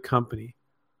a new company?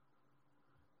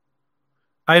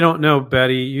 I don't know,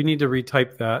 Betty. You need to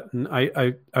retype that. And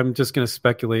I'm just going to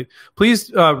speculate. Please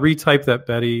retype that,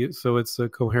 Betty, so it's a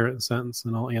coherent sentence,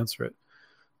 and I'll answer it.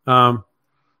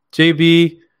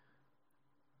 JB,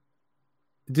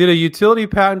 did a utility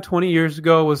patent 20 years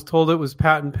ago, was told it was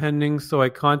patent pending, so I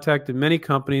contacted many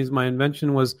companies. My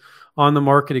invention was on the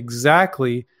market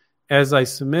exactly as I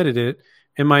submitted it,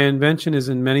 and my invention is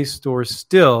in many stores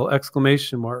still, !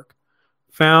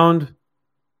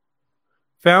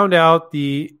 Found out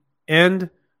the end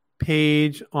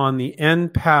page on the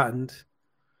end patent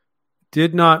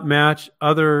did not match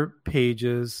other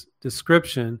pages'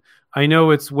 description. I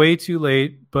know it's way too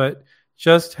late, but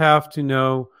just have to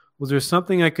know, was there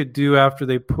something I could do after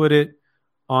they put it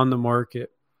on the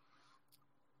market?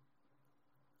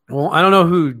 Well, I don't know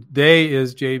who they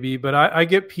is, JB, but I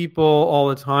get people all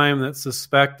the time that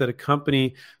suspect that a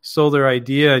company sold their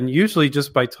idea. And usually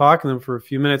just by talking to them for a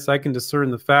few minutes, I can discern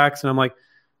the facts. And I'm like,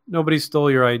 nobody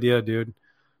stole your idea, dude.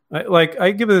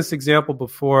 I given this example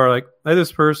before. Like, I had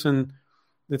this person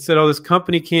that said, oh, this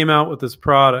company came out with this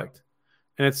product.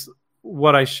 And it's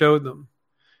what I showed them.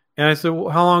 And I said, well,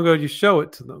 how long ago did you show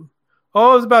it to them?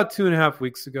 Oh, it was about 2.5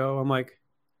 weeks ago. I'm like,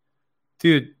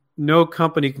 dude, no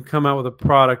company can come out with a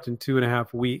product in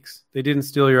 2.5 weeks. They didn't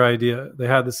steal your idea. They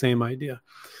had the same idea.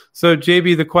 So,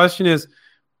 JB, the question is,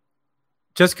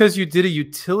 just because you did a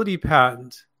utility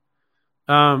patent,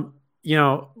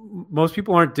 most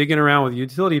people aren't digging around with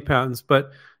utility patents,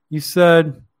 but you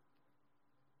said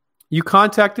you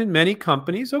contacted many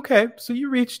companies. Okay, so you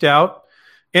reached out.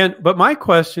 But my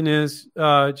question is,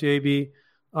 JB,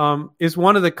 is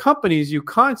one of the companies you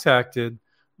contacted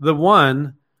the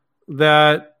one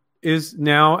that is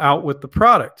now out with the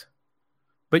product?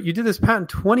 But you did this patent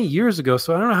 20 years ago,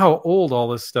 so I don't know how old all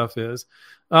this stuff is.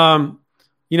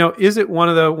 Is it one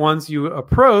of the ones you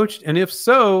approached? And if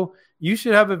so, you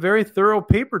should have a very thorough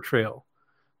paper trail.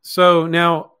 So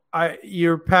now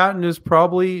your patent is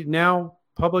probably now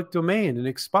public domain and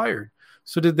expired.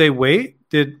 So did they wait?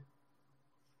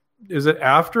 Is it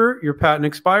after your patent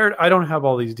expired? I don't have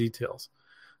all these details.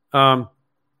 But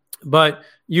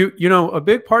a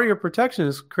big part of your protection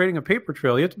is creating a paper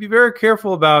trail. You have to be very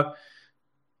careful about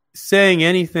saying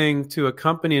anything to a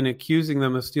company and accusing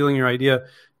them of stealing your idea.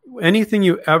 Anything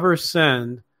you ever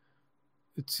send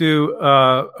to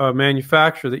a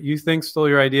manufacturer that you think stole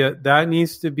your idea, that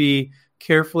needs to be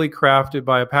carefully crafted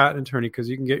by a patent attorney, because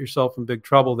you can get yourself in big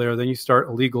trouble there. Then you start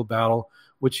a legal battle,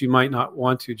 which you might not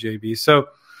want to, JB. So,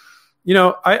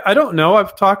 I don't know.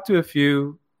 I've talked to a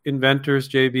few inventors,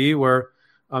 JB, where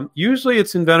usually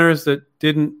it's inventors that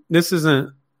didn't, this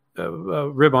isn't a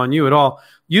rib on you at all.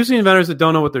 Usually inventors that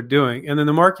don't know what they're doing. And then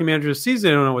the marketing manager sees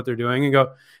they don't know what they're doing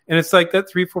and it's like that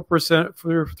 3 or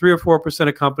 4%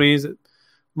 of companies that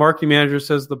marketing manager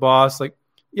says to the boss, like,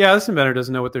 yeah, this inventor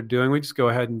doesn't know what they're doing. We just go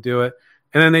ahead and do it.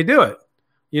 And then they do it,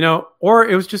 or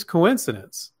it was just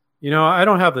coincidence. I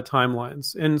don't have the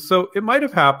timelines. And so it might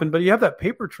have happened, but you have that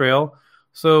paper trail.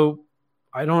 So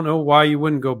I don't know why you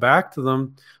wouldn't go back to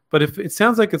them. But if it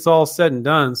sounds like it's all said and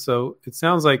done, so it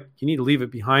sounds like you need to leave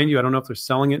it behind you. I don't know if they're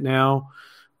selling it now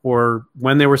or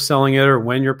when they were selling it or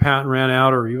when your patent ran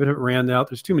out or even if it ran out.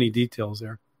 There's too many details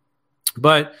there.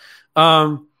 But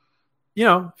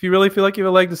if you really feel like you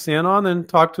have a leg to stand on, then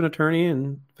talk to an attorney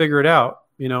and figure it out,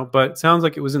 but it sounds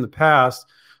like it was in the past.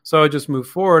 So I just move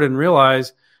forward and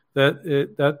realize that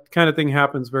that kind of thing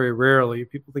happens very rarely.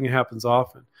 People think it happens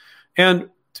often. And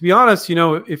to be honest,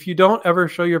 if you don't ever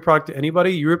show your product to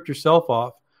anybody, you ripped yourself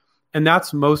off. And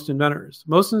that's most inventors.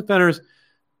 Most inventors,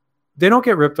 they don't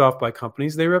get ripped off by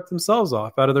companies. They rip themselves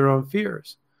off out of their own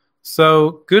fears.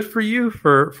 So good for you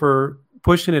for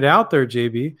pushing it out there,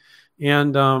 JB.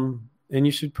 And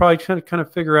you should probably kind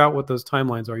of figure out what those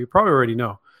timelines are. You probably already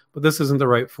know, but this isn't the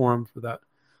right forum for that.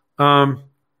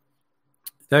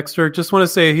 Dexter, just want to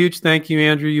say a huge thank you,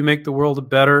 Andrew. You make the world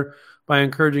better by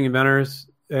encouraging inventors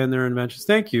and their inventions.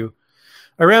 Thank you.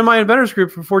 I ran my inventors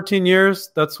group for 14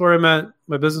 years. That's where I met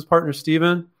my business partner,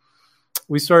 Steven.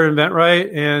 We started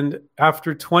InventRight, and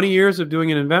after 20 years of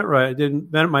doing an InventRight, I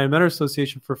did my Inventor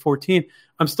Association for 14.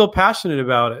 I'm still passionate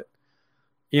about it,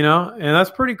 and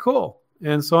that's pretty cool.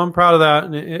 And so I'm proud of that.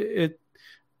 And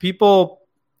people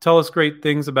tell us great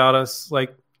things about us,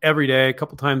 like every day, a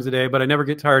couple times a day, but I never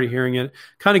get tired of hearing it.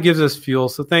 Kind of gives us fuel.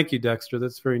 So thank you, Dexter.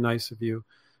 That's very nice of you.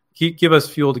 Give us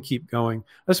fuel to keep going,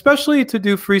 especially to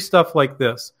do free stuff like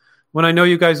this. When I know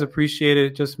you guys appreciate it,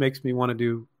 it just makes me want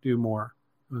to do more.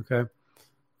 Okay.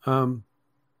 Mahiro,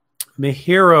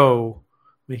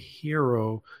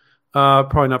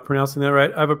 probably not pronouncing that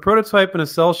right. I have a prototype and a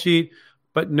sell sheet,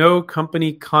 but no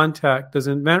company contact. Does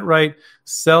InventRight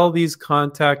sell this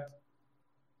contact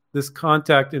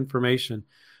information?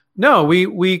 No, we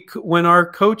when our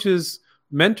coaches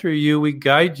mentor you, we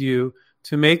guide you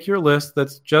to make your list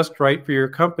that's just right for your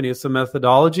company. It's a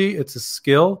methodology, it's a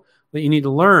skill that you need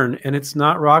to learn, and it's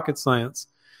not rocket science.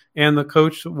 And the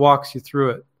coach walks you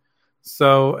through it.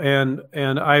 So, and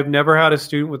I've never had a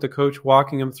student with a coach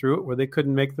walking them through it where they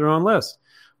couldn't make their own list,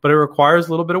 but it requires a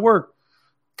little bit of work.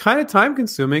 Kind of time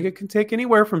consuming. It can take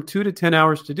anywhere from 2 to 10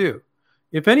 hours to do.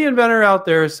 If any inventor out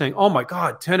there is saying, oh my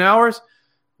God, 10 hours,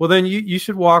 well, then you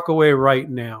should walk away right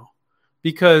now,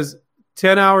 because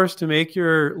 10 hours to make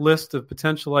your list of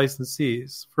potential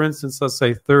licensees, for instance, let's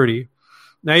say 30.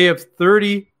 Now you have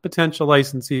 30 potential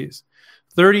licensees,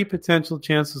 30 potential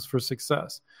chances for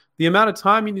success. The amount of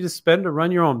time you need to spend to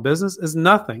run your own business is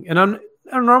nothing. And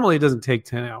normally it doesn't take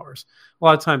 10 hours. A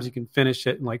lot of times you can finish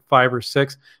it in like 5 or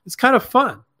 6. It's kind of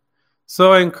fun.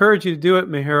 So I encourage you to do it,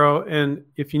 Mahiro. And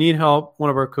if you need help, one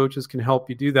of our coaches can help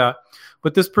you do that.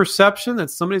 But this perception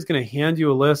that somebody's going to hand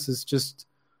you a list is just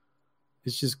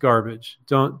garbage.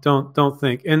 Don't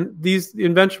think. And these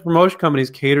invention promotion companies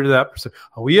cater to that perception.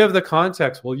 Oh, we have the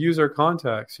contacts. We'll use our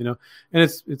contacts, and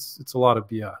it's a lot of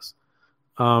BS.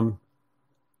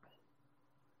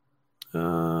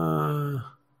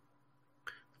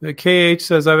 The KH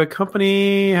says, I have a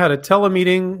company had a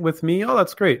telemeeting with me. Oh,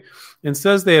 that's great. And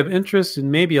says they have interest in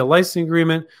maybe a licensing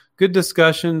agreement. Good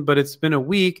discussion, but it's been a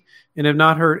week and have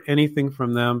not heard anything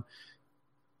from them.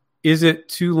 Is it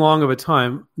too long of a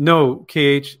time? No,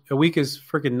 KH, a week is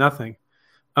freaking nothing.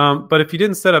 But if you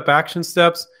didn't set up action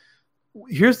steps,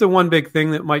 here's the one big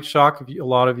thing that might shock a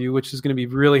lot of you, which is going to be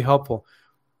really helpful.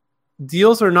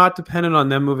 Deals are not dependent on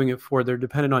them moving it forward. They're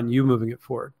dependent on you moving it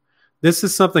forward. This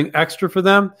is something extra for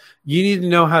them. You need to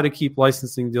know how to keep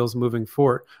licensing deals moving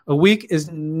forward. A week is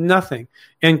nothing.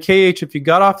 And KH, if you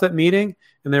got off that meeting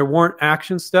and there weren't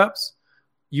action steps,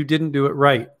 you didn't do it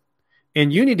right.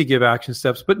 And you need to give action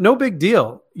steps, but no big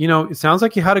deal. It sounds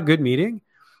like you had a good meeting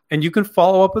and you can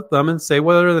follow up with them and say,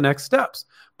 what are the next steps?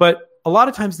 But a lot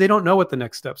of times they don't know what the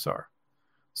next steps are.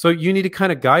 So you need to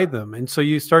kind of guide them. And so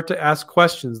you start to ask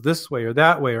questions this way or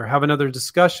that way, or have another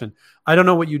discussion. I don't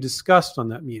know what you discussed on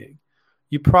that meeting.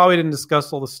 You probably didn't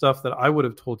discuss all the stuff that I would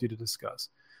have told you to discuss.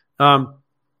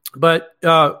 But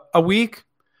a week,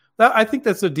 I think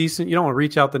that's a decent, you don't want to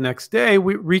reach out the next day.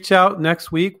 We reach out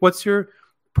next week. What's your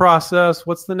process?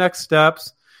 What's the next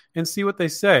steps? And see what they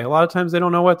say. A lot of times they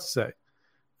don't know what to say.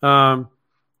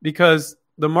 Because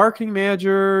the marketing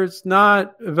manager is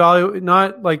not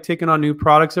like taking on new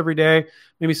products every day.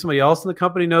 Maybe somebody else in the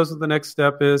company knows what the next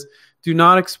step is. Do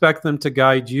not expect them to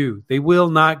guide you. They will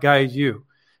not guide you.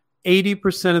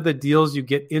 80% of the deals you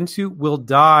get into will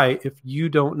die if you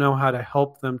don't know how to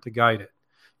help them to guide it.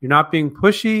 You're not being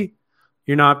pushy.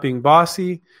 You're not being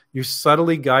bossy. You're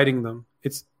subtly guiding them.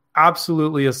 It's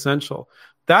absolutely essential.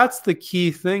 That's the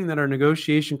key thing that our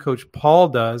negotiation coach, Paul,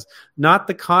 does, not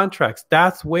the contracts.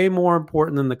 That's way more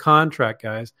important than the contract,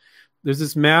 guys. There's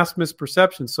this mass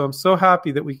misperception. So I'm so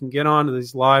happy that we can get on to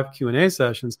these live Q&A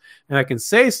sessions and I can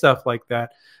say stuff like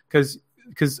that because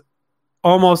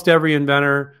almost every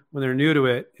inventor, when they're new to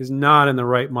it, is not in the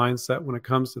right mindset when it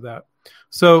comes to that.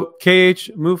 So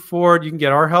KH, move forward. You can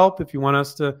get our help if you want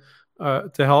us to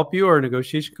to help you, or a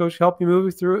negotiation coach to help you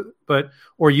move through it.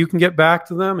 Or you can get back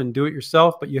to them and do it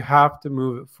yourself, but you have to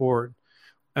move it forward.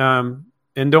 And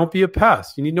don't be a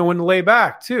pest. You need to know when to lay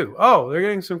back too. Oh, they're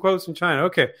getting some quotes from China.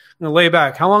 Okay, I'm going to lay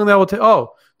back. How long that will take?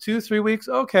 Oh, 2-3 weeks.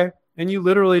 Okay. And you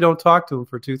literally don't talk to them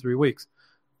for 2-3 weeks.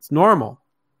 It's normal.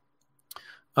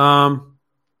 Tommy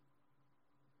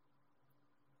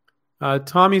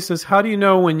says, how do you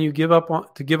know when you give up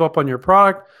on your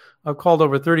product? I've called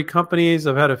over 30 companies.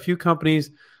 I've had a few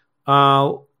companies.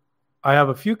 I have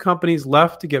a few companies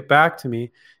left to get back to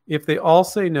me. If they all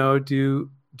say no, do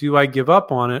I give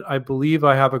up on it? I believe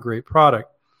I have a great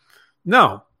product.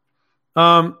 No.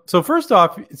 So first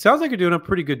off, it sounds like you're doing a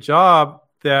pretty good job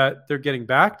that they're getting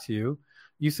back to you.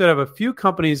 You said I have a few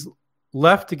companies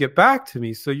left to get back to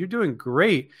me. So you're doing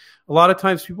great. A lot of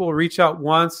times people will reach out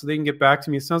once so they can get back to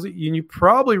me. It sounds like you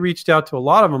probably reached out to a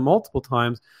lot of them multiple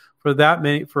times for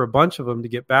a bunch of them to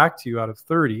get back to you out of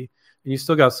 30, and you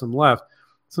still got some left.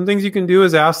 Some things you can do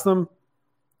is ask them,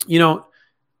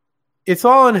 it's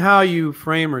all in how you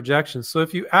frame rejection. So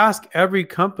if you ask every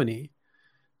company,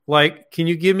 like, can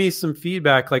you give me some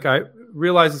feedback? Like, I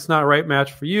realize it's not a right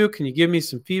match for you. Can you give me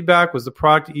some feedback? Was the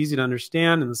product easy to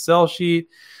understand in the sell sheet?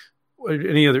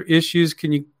 Any other issues?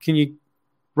 Can you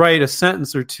write a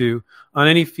sentence or two on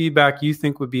any feedback you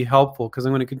think would be helpful? Because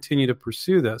I'm going to continue to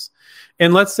pursue this.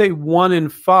 And let's say 1 in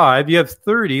 5, you have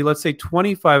 30, let's say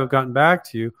 25 have gotten back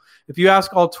to you. If you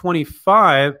ask all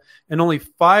 25 and only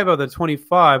 5 of the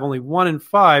 25, only 1 in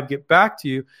 5 get back to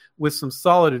you with some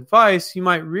solid advice, you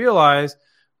might realize,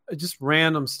 just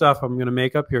random stuff I'm going to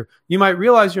make up here, you might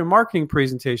realize your marketing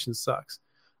presentation sucks.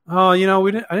 Oh, I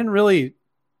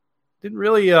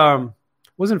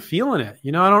wasn't feeling it.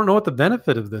 I don't know what the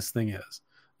benefit of this thing is.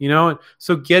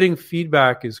 So getting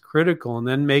feedback is critical, and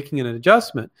then making an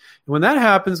adjustment. And when that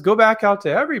happens, go back out to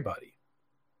everybody.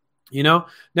 Now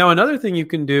another thing you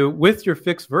can do with your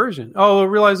fixed version. Oh, I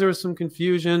realized there was some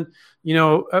confusion.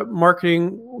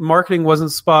 Marketing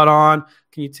wasn't spot on.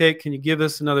 Can you give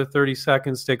us another 30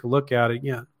 seconds? Take a look at it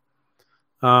again.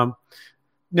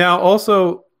 Now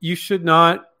also, you should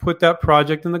not put that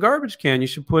project in the garbage can. You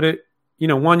should put it,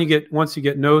 once you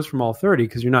get no's from all 30,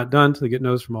 because you're not done till you get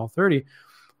no's from all 30,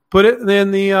 put it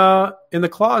in the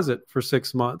closet for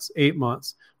 6 months, 8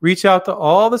 months. Reach out to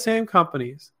all the same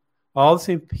companies, all the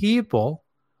same people,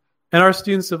 and our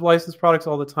students have licensed products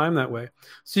all the time that way.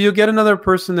 So you'll get another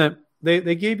person that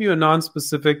they gave you a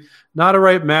non-specific, not a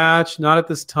right match, not at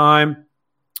this time.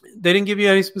 They didn't give you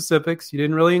any specifics. You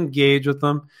didn't really engage with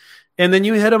them. And then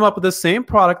you hit them up with the same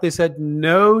product they said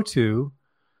no to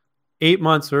 8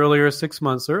 months earlier, 6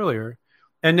 months earlier.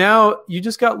 And now you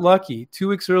just got lucky. 2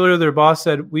 weeks earlier, their boss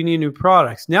said, we need new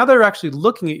products. Now they're actually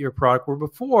looking at your product, where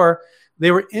before they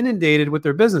were inundated with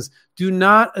their business. Do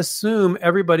not assume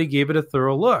everybody gave it a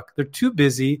thorough look. They're too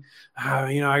busy.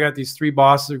 I got these 3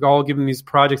 bosses. They're all giving these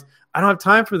projects. I don't have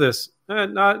time for this.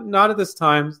 Not at this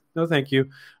time. No, thank you.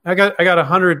 I got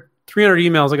 300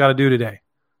 emails I got to do today.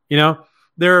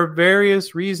 There are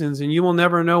various reasons, and you will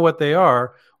never know what they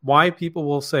are, why people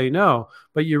will say no.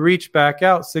 But you reach back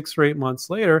out 6 or 8 months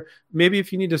later. Maybe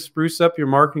if you need to spruce up your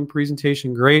marketing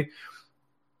presentation, great.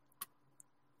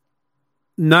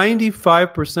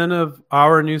 95% of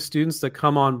our new students that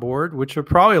come on board, which are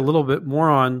probably a little bit more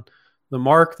on the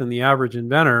mark than the average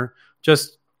inventor,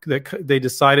 just that they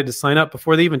decided to sign up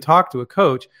before they even talk to a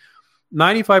coach,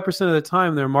 95% of the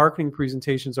time their marketing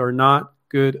presentations are not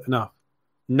good enough.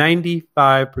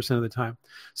 95% of the time.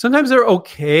 Sometimes they're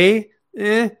okay,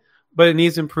 but it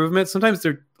needs improvement. A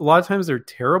lot of times they're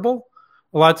terrible.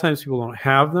 A lot of times people don't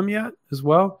have them yet as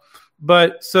well.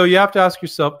 But so you have to ask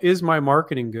yourself, is my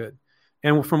marketing good?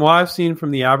 And from what I've seen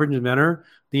from the average inventor,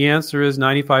 the answer is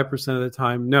 95% of the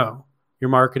time, no,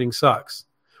 your marketing sucks.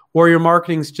 Or your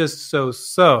marketing's just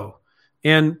so-so.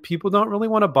 And people don't really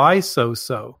want to buy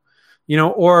so-so.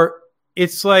 Or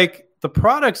it's like the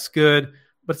product's good,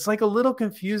 but it's like a little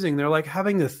confusing. They're like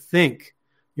having to think.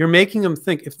 You're making them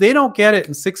think. If they don't get it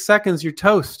in 6 seconds, you're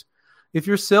toast. If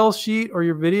your sales sheet or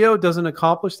your video doesn't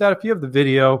accomplish that, if you have the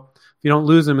video, if you don't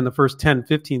lose them in the first 10,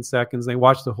 15 seconds, they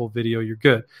watch the whole video, you're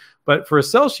good. But for a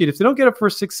sales sheet, if they don't get it for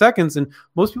 6 seconds, and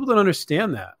most people don't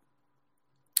understand that.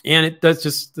 And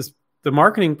the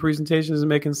marketing presentation isn't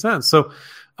making sense. So,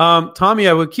 Tommy,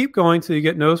 I would keep going till you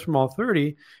get no's from all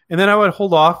 30. And then I would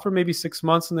hold off for maybe 6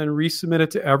 months and then resubmit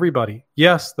it to everybody.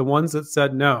 Yes, the ones that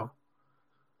said no.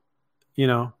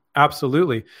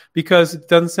 Absolutely. Because it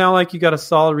doesn't sound like you got a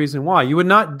solid reason why. You would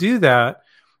not do that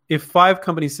if 5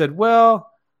 companies said,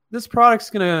 well, this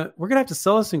product's we're going to have to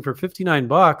sell this thing for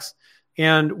 $59.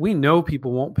 And we know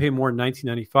people won't pay more than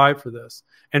 $19.95 for this.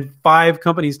 And 5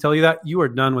 companies tell you that, you are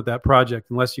done with that project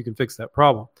unless you can fix that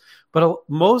problem. But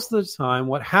most of the time,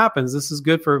 what happens, this is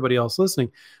good for everybody else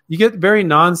listening, you get very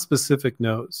non-specific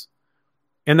no's.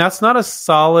 And that's not a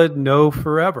solid no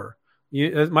forever.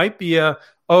 It might be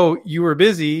you were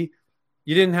busy,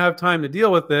 you didn't have time to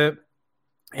deal with it.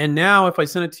 And now if I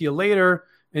send it to you later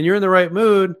and you're in the right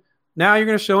mood, now you're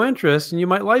going to show interest and you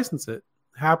might license it.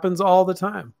 Happens all the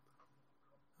time.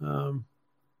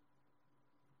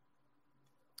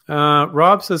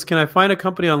 Rob says, can I find a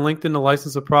company on LinkedIn to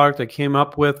license a product I came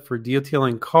up with for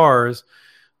detailing cars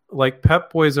like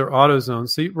Pep Boys or AutoZone?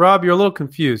 So, Rob, you're a little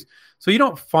confused. So you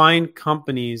don't find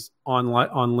companies on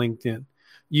LinkedIn.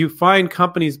 You find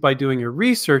companies by doing your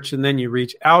research, and then you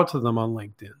reach out to them on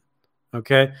LinkedIn.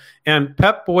 Okay? And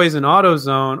Pep Boys and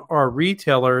AutoZone are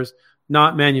retailers,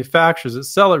 not manufacturers that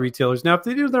sell at retailers. Now, if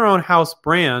they do their own house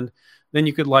brand, then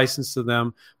you could license to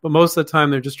them. But most of the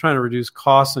time, they're just trying to reduce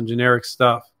costs on generic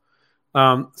stuff.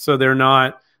 So they're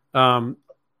not the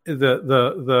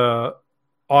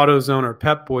AutoZone or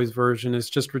Pep Boys version is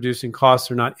just reducing costs.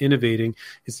 They're not innovating.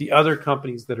 It's the other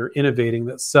companies that are innovating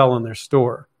that sell in their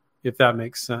store, if that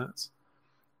makes sense.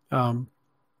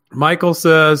 Michael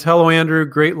says, hello, Andrew.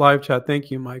 Great live chat.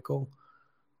 Thank you, Michael.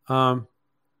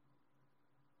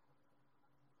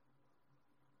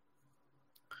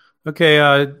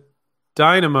 Okay,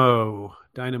 Dynamo,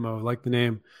 like the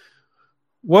name.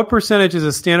 What percentage is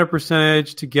a standard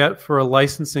percentage to get for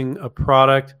licensing a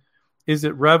product? Is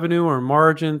it revenue or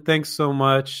margin? Thanks so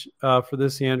much for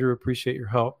this, Andrew. Appreciate your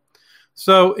help.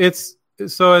 So as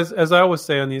I always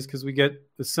say on these, because we get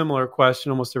a similar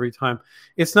question almost every time,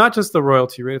 it's not just the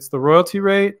royalty rate. It's the royalty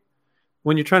rate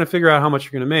when you're trying to figure out how much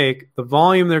you're going to make, the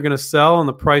volume they're going to sell, and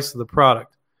the price of the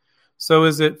product. So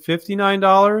is it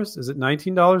 $59? Is it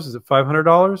 $19? Is it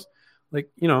 $500?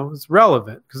 It's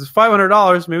relevant because it's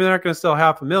 $500. Maybe they're not going to sell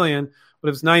 $500,000, but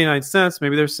if it's 99 cents,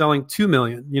 maybe they're selling 2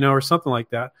 million, or something like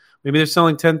that. Maybe they're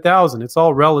selling 10,000. It's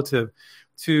all relative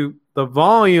to the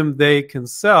volume they can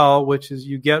sell, which is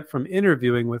you get from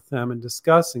interviewing with them and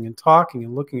discussing and talking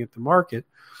and looking at the market.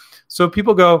 So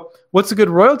people go, what's a good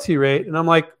royalty rate? And I'm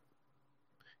like,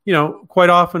 quite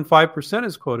often 5%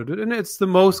 is quoted. And it's the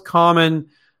most common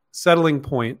settling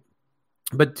point.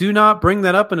 But do not bring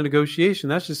that up in a negotiation.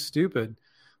 That's just stupid.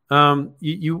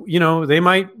 They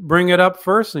might bring it up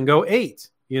first and go 8,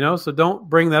 so don't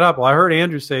bring that up. Well, I heard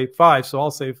Andrew say 5, so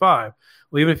I'll say 5.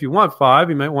 Well, even if you want 5,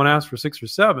 you might want to ask for 6 or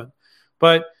 7.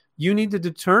 But you need to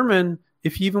determine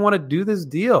if you even want to do this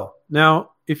deal.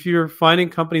 Now, if you're finding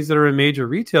companies that are in major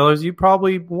retailers, you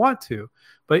probably want to,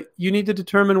 but you need to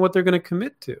determine what they're going to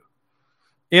commit to.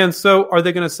 And so are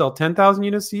they going to sell 10,000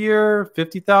 units a year,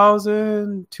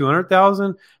 50,000,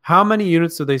 200,000? How many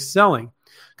units are they selling?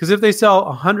 Because if they sell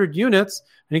 100 units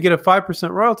and you get a 5%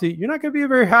 royalty, you're not going to be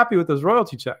very happy with those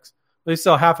royalty checks. They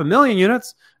sell 500,000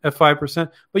 units at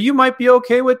 5%, but you might be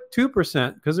okay with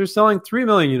 2% because they're selling 3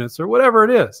 million units or whatever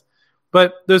it is.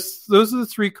 But those are the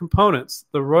 3 components: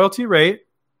 the royalty rate,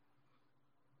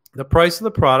 the price of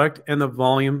the product, and the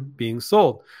volume being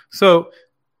sold. So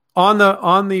on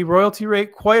the royalty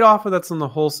rate, quite often that's on the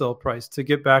wholesale price, to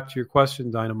get back to your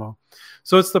question, Dynamo.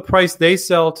 So it's the price they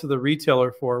sell to the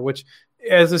retailer for, which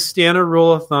as a standard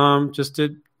rule of thumb, just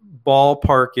to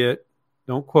ballpark it,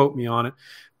 don't quote me on it,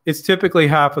 it's typically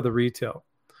half of the retail.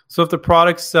 So if the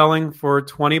product's selling for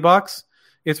 $20,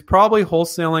 it's probably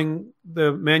wholesaling,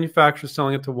 the manufacturer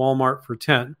selling it to Walmart for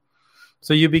 10.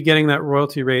 So you'd be getting that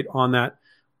royalty rate on that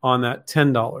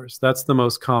 $10. That's the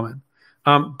most common.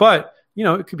 But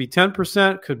it could be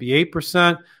 10%, could be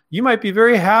 8%. You might be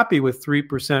very happy with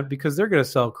 3% because they're going to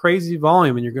sell crazy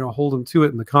volume and you're going to hold them to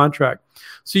it in the contract.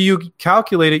 So you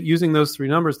calculate it using those 3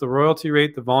 numbers: the royalty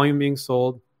rate, the volume being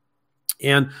sold,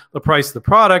 and the price of the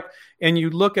product. And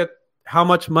you look at how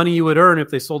much money you would earn if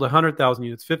they sold 100,000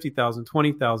 units, 50,000,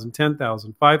 20,000,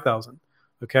 10,000, 5,000.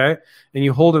 Okay. And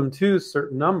you hold them to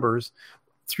certain numbers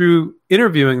through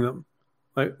interviewing them,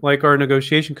 like our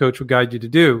negotiation coach would guide you to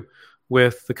do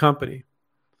with the company.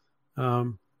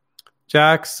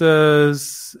 Jack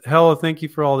says, hello, thank you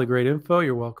for all the great info.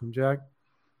 You're welcome, Jack.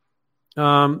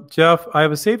 Jeff, I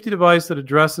have a safety device that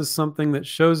addresses something that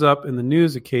shows up in the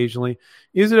news occasionally.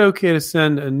 Is it okay to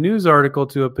send a news article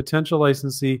to a potential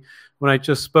licensee when I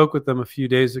just spoke with them a few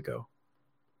days ago?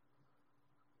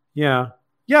 Yeah.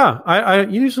 I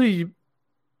usually,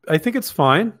 I think it's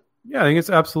fine. Yeah, I think it's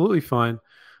absolutely fine.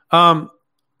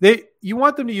 You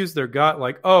want them to use their gut,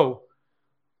 like, oh,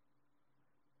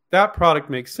 that product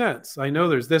makes sense. I know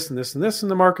there's this and this and this in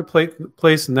the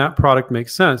marketplace, and that product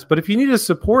makes sense. But if you need to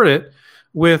support it,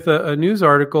 with a news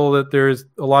article that there's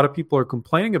a lot of people are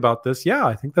complaining about this, yeah,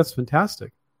 I think that's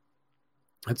fantastic.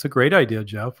 That's a great idea,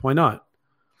 Jeff. Why not?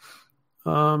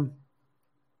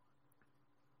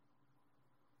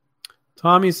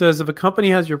 Tommy says, if a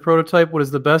company has your prototype, what is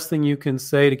the best thing you can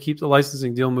say to keep the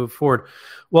licensing deal move forward?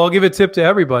 Well, I'll give a tip to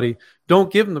everybody.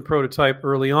 Don't give them the prototype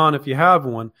early on if you have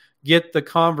one. Get the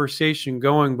conversation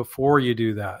going before you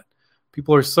do that.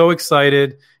 People are so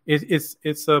excited.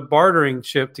 It's a bartering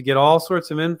chip to get all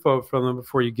sorts of info from them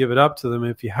before you give it up to them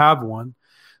if you have one.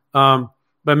 But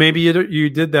maybe you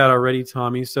did that already,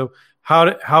 Tommy. So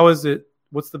how is it?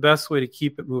 What's the best way to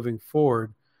keep it moving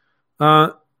forward?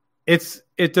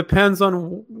 It depends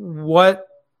on what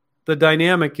the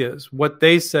dynamic is, what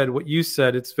they said, what you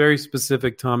said. It's very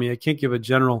specific, Tommy. I can't give a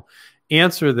general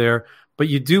answer there, but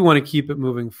you do want to keep it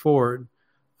moving forward.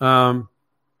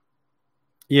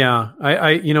 Yeah,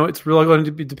 it's really going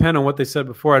to depend on what they said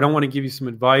before. I don't want to give you some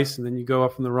advice and then you go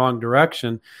off in the wrong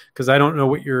direction because I don't know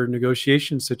what your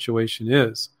negotiation situation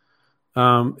is.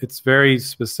 It's very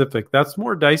specific. That's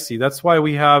more dicey. That's why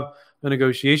we have a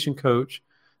negotiation coach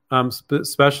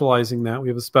specializing that. We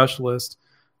have a specialist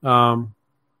at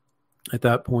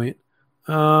that point.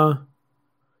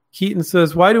 Keaton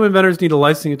says, why do inventors need a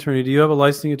licensing attorney? Do you have a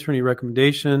licensing attorney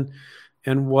recommendation?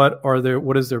 And what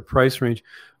is their price range?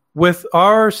 With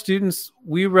our students,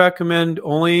 we recommend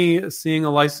only seeing a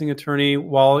licensing attorney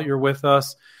while you're with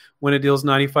us when a deal's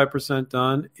 95%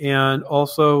 done, and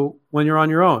also when you're on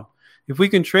your own. If we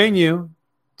can train you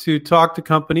to talk to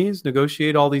companies,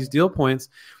 negotiate all these deal points,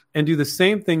 and do the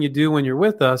same thing you do when you're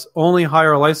with us, only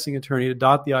hire a licensing attorney to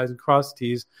dot the I's and cross the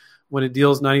T's when a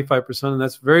deal is 95%, and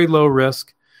that's very low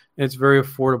risk, and it's very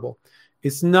affordable.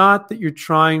 It's not that you're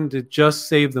trying to just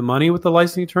save the money with the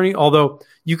licensing attorney, although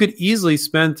you could easily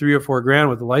spend $3 or $4 grand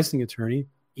with a licensing attorney,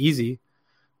 easy,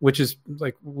 which is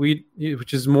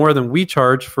more than we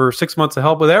charge for 6 months of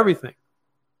help with everything.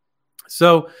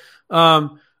 So,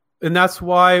 and that's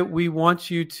why we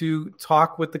want you to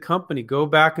talk with the company, go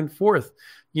back and forth.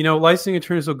 Licensing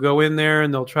attorneys will go in there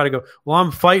and they'll try to go, well,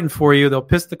 I'm fighting for you. They'll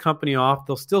piss the company off.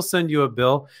 They'll still send you a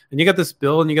bill, and you got this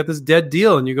bill and you got this dead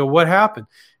deal, and you go, what happened?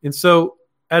 And so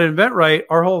at InventRight,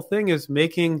 our whole thing is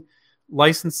making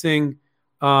licensing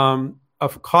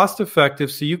cost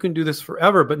effective so you can do this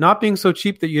forever, but not being so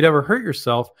cheap that you'd ever hurt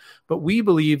yourself. But we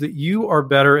believe that you are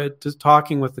better at just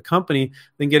talking with the company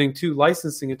than getting two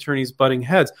licensing attorneys butting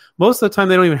heads. Most of the time,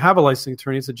 they don't even have a licensing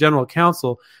attorney. It's a general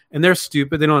counsel, and they're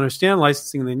stupid. They don't understand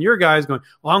licensing. And then your guy's going,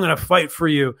 well, I'm going to fight for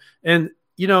you. And,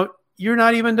 you're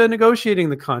not even done negotiating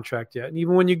the contract yet. And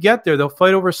even when you get there, they'll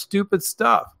fight over stupid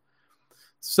stuff.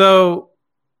 So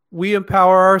we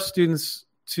empower our students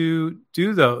to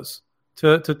do those.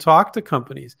 To talk to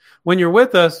companies. When you're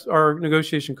with us, our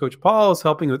negotiation coach, Paul, is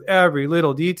helping with every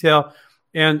little detail.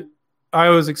 And I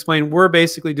always explain, we're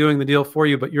basically doing the deal for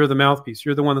you, but you're the mouthpiece.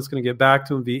 You're the one that's going to get back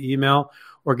to them via email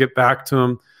or get back to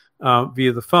them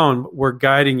via the phone. We're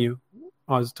guiding you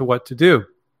as to what to do.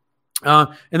 And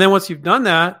then once you've done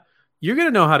that, you're going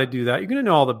to know how to do that. You're going to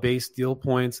know all the base deal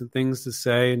points and things to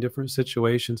say in different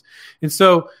situations. And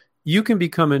so you can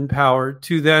become empowered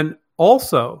to then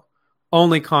also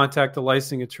only contact a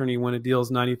licensing attorney when a deal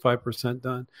is 95%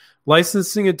 done.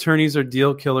 Licensing attorneys are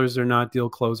deal killers. They're not deal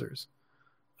closers.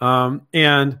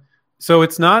 And so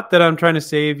it's not that I'm trying to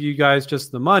save you guys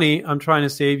just the money. I'm trying to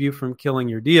save you from killing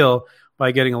your deal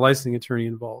by getting a licensing attorney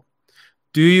involved.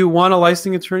 Do you want a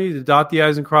licensing attorney to dot the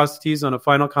I's and cross the T's on a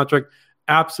final contract?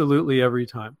 Absolutely, every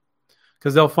time.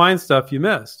 Because they'll find stuff you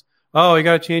missed. Oh, you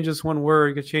got to change this one word.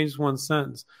 You got to change this one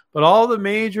sentence. But all the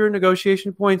major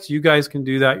negotiation points, you guys can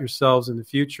do that yourselves in the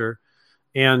future.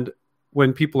 And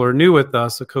when people are new with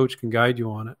us, a coach can guide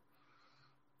you on it.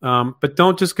 But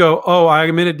don't just go, oh,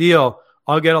 I'm in a deal.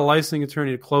 I'll get a licensing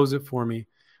attorney to close it for me.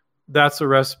 That's a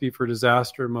recipe for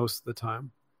disaster most of the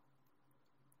time.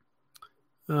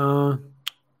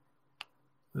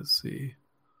 Let's see.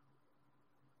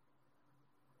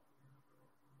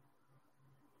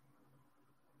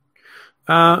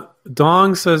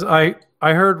 Dong says, I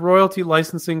heard royalty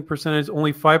licensing percentage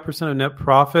only 5% of net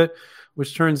profit,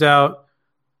 which turns out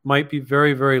might be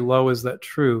very, very low. Is that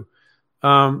true?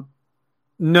 No,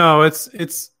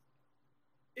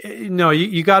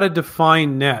 you got to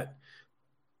define net.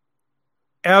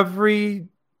 Every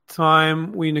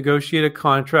time we negotiate a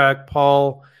contract,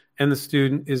 Paul and the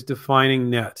student is defining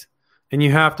net. And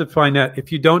you have to define net.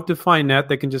 If you don't define net,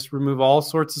 they can just remove all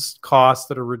sorts of costs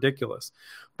that are ridiculous.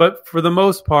 But for the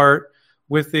most part,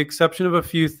 with the exception of a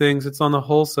few things, it's on the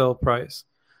wholesale price.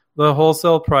 The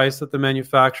wholesale price that the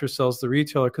manufacturer sells the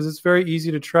retailer, because it's very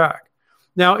easy to track.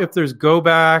 Now, if there's go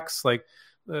backs, like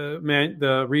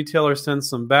the retailer sends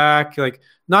them back. Like,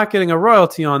 not getting a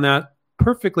royalty on that,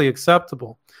 perfectly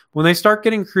acceptable. When they start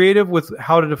getting creative with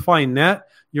how to define net,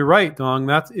 you're right, Dong.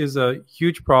 That is a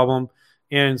huge problem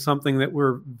and something that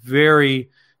we're very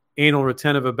anal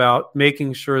retentive about,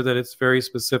 making sure that it's very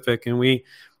specific. And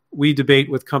we debate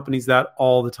with companies that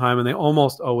all the time, and they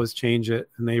almost always change it.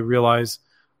 And they realize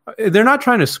they're not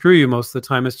trying to screw you most of the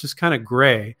time. It's just kind of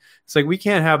gray. It's like, we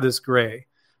can't have this gray,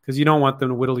 because you don't want them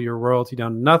to whittle your royalty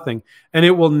down to nothing. And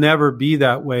it will never be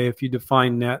that way if you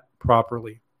define net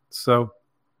properly. So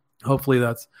hopefully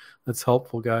that's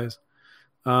helpful, guys.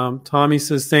 Tommy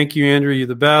says, thank you, Andrew. You're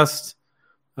the best.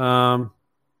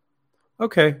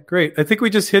 Okay, great. I think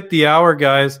we just hit the hour,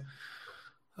 guys.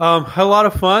 Had a lot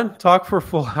of fun. Talk for a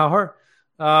full hour.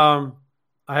 I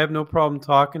have no problem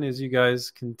talking, as you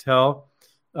guys can tell.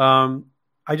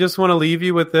 I just want to leave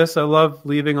you with this. I love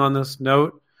leaving on this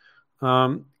note.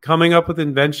 Coming up with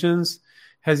inventions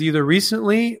has either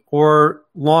recently or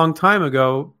long time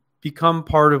ago become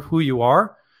part of who you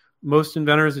are. Most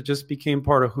inventors, it just became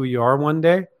part of who you are one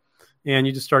day, and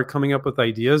you just started coming up with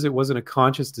ideas. It wasn't a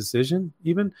conscious decision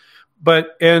even,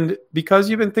 and because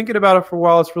you've been thinking about it for a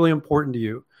while, it's really important to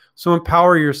you. So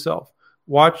empower yourself.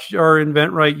 Watch our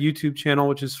Invent Right YouTube channel,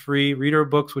 which is free. Read our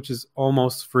books, which is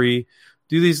almost free.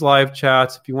 Do these live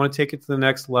chats. If you want to take it to the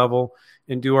next level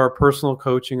and do our personal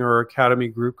coaching or our academy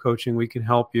group coaching, we can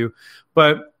help you.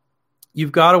 But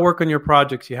you've got to work on your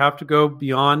projects. You have to go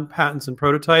beyond patents and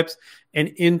prototypes and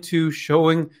into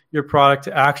showing your product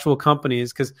to actual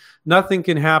companies, because nothing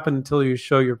can happen until you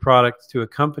show your product to a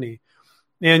company.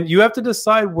 And you have to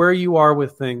decide where you are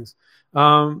with things.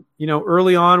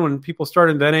 Early on when people start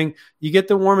inventing, you get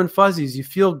the warm and fuzzies. You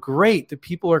feel great that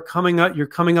people are coming up. You're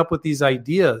coming up with these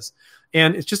ideas.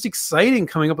 And it's just exciting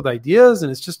coming up with ideas, and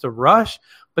it's just a rush.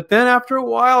 But then after a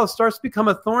while, it starts to become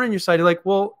a thorn in your side. You're like,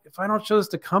 well, if I don't show this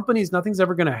to companies, nothing's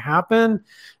ever going to happen.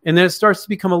 And then it starts to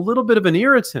become a little bit of an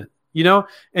irritant,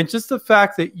 And just the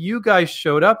fact that you guys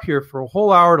showed up here for a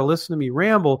whole hour to listen to me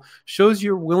ramble shows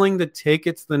you're willing to take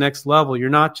it to the next level. You're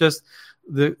not just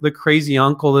the crazy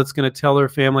uncle that's going to tell their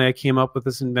family I came up with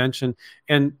this invention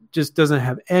and just doesn't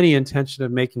have any intention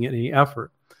of making any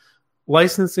effort.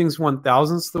 Licensing is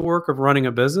 1,000th the work of running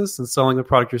a business and selling the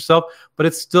product yourself, but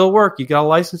it's still work. You got to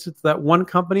license it to that one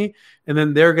company, and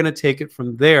then they're going to take it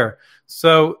from there.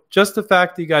 So just the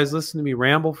fact that you guys listen to me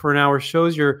ramble for an hour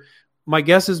shows my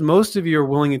guess is most of you are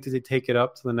willing to take it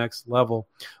up to the next level.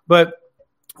 But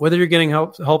whether you're getting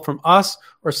help from us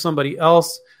or somebody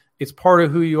else, it's part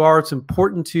of who you are. It's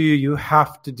important to you. You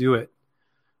have to do it.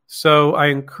 So I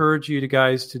encourage you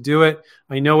guys to do it.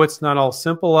 I know it's not all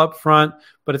simple up front,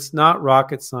 but it's not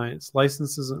rocket science.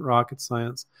 License isn't rocket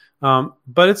science,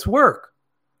 but it's work,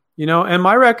 and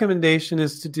my recommendation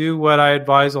is to do what I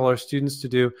advise all our students to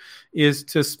do, is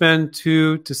to spend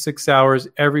 2 to 6 hours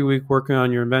every week working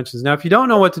on your inventions. Now, if you don't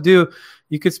know what to do,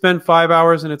 you could spend 5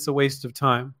 hours and it's a waste of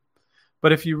time.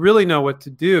 But if you really know what to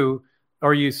do,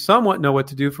 or you somewhat know what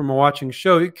to do from a watching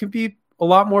show, it can be a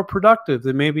lot more productive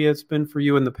than maybe it's been for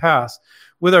you in the past.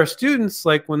 With our students,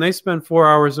 like when they spend 4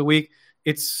 hours a week,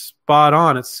 it's spot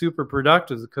on. It's super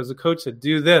productive because the coach said,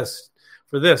 do this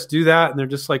for this, do that. And they're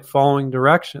just like following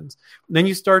directions. And then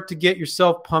you start to get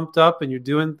yourself pumped up and you're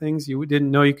doing things you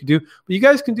didn't know you could do. But you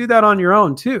guys can do that on your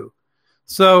own too.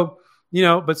 So,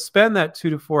 but spend that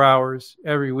 2 to 4 hours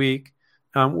every week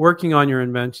working on your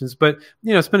inventions. But,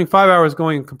 spending 5 hours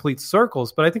going in complete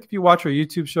circles. But I think if you watch our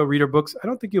YouTube show, read our books, I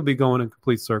don't think you'll be going in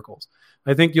complete circles.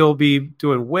 I think you'll be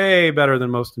doing way better than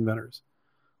most inventors.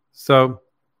 So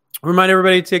remind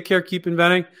everybody to take care, keep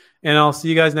inventing, and I'll see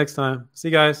you guys next time. See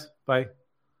you guys. Bye.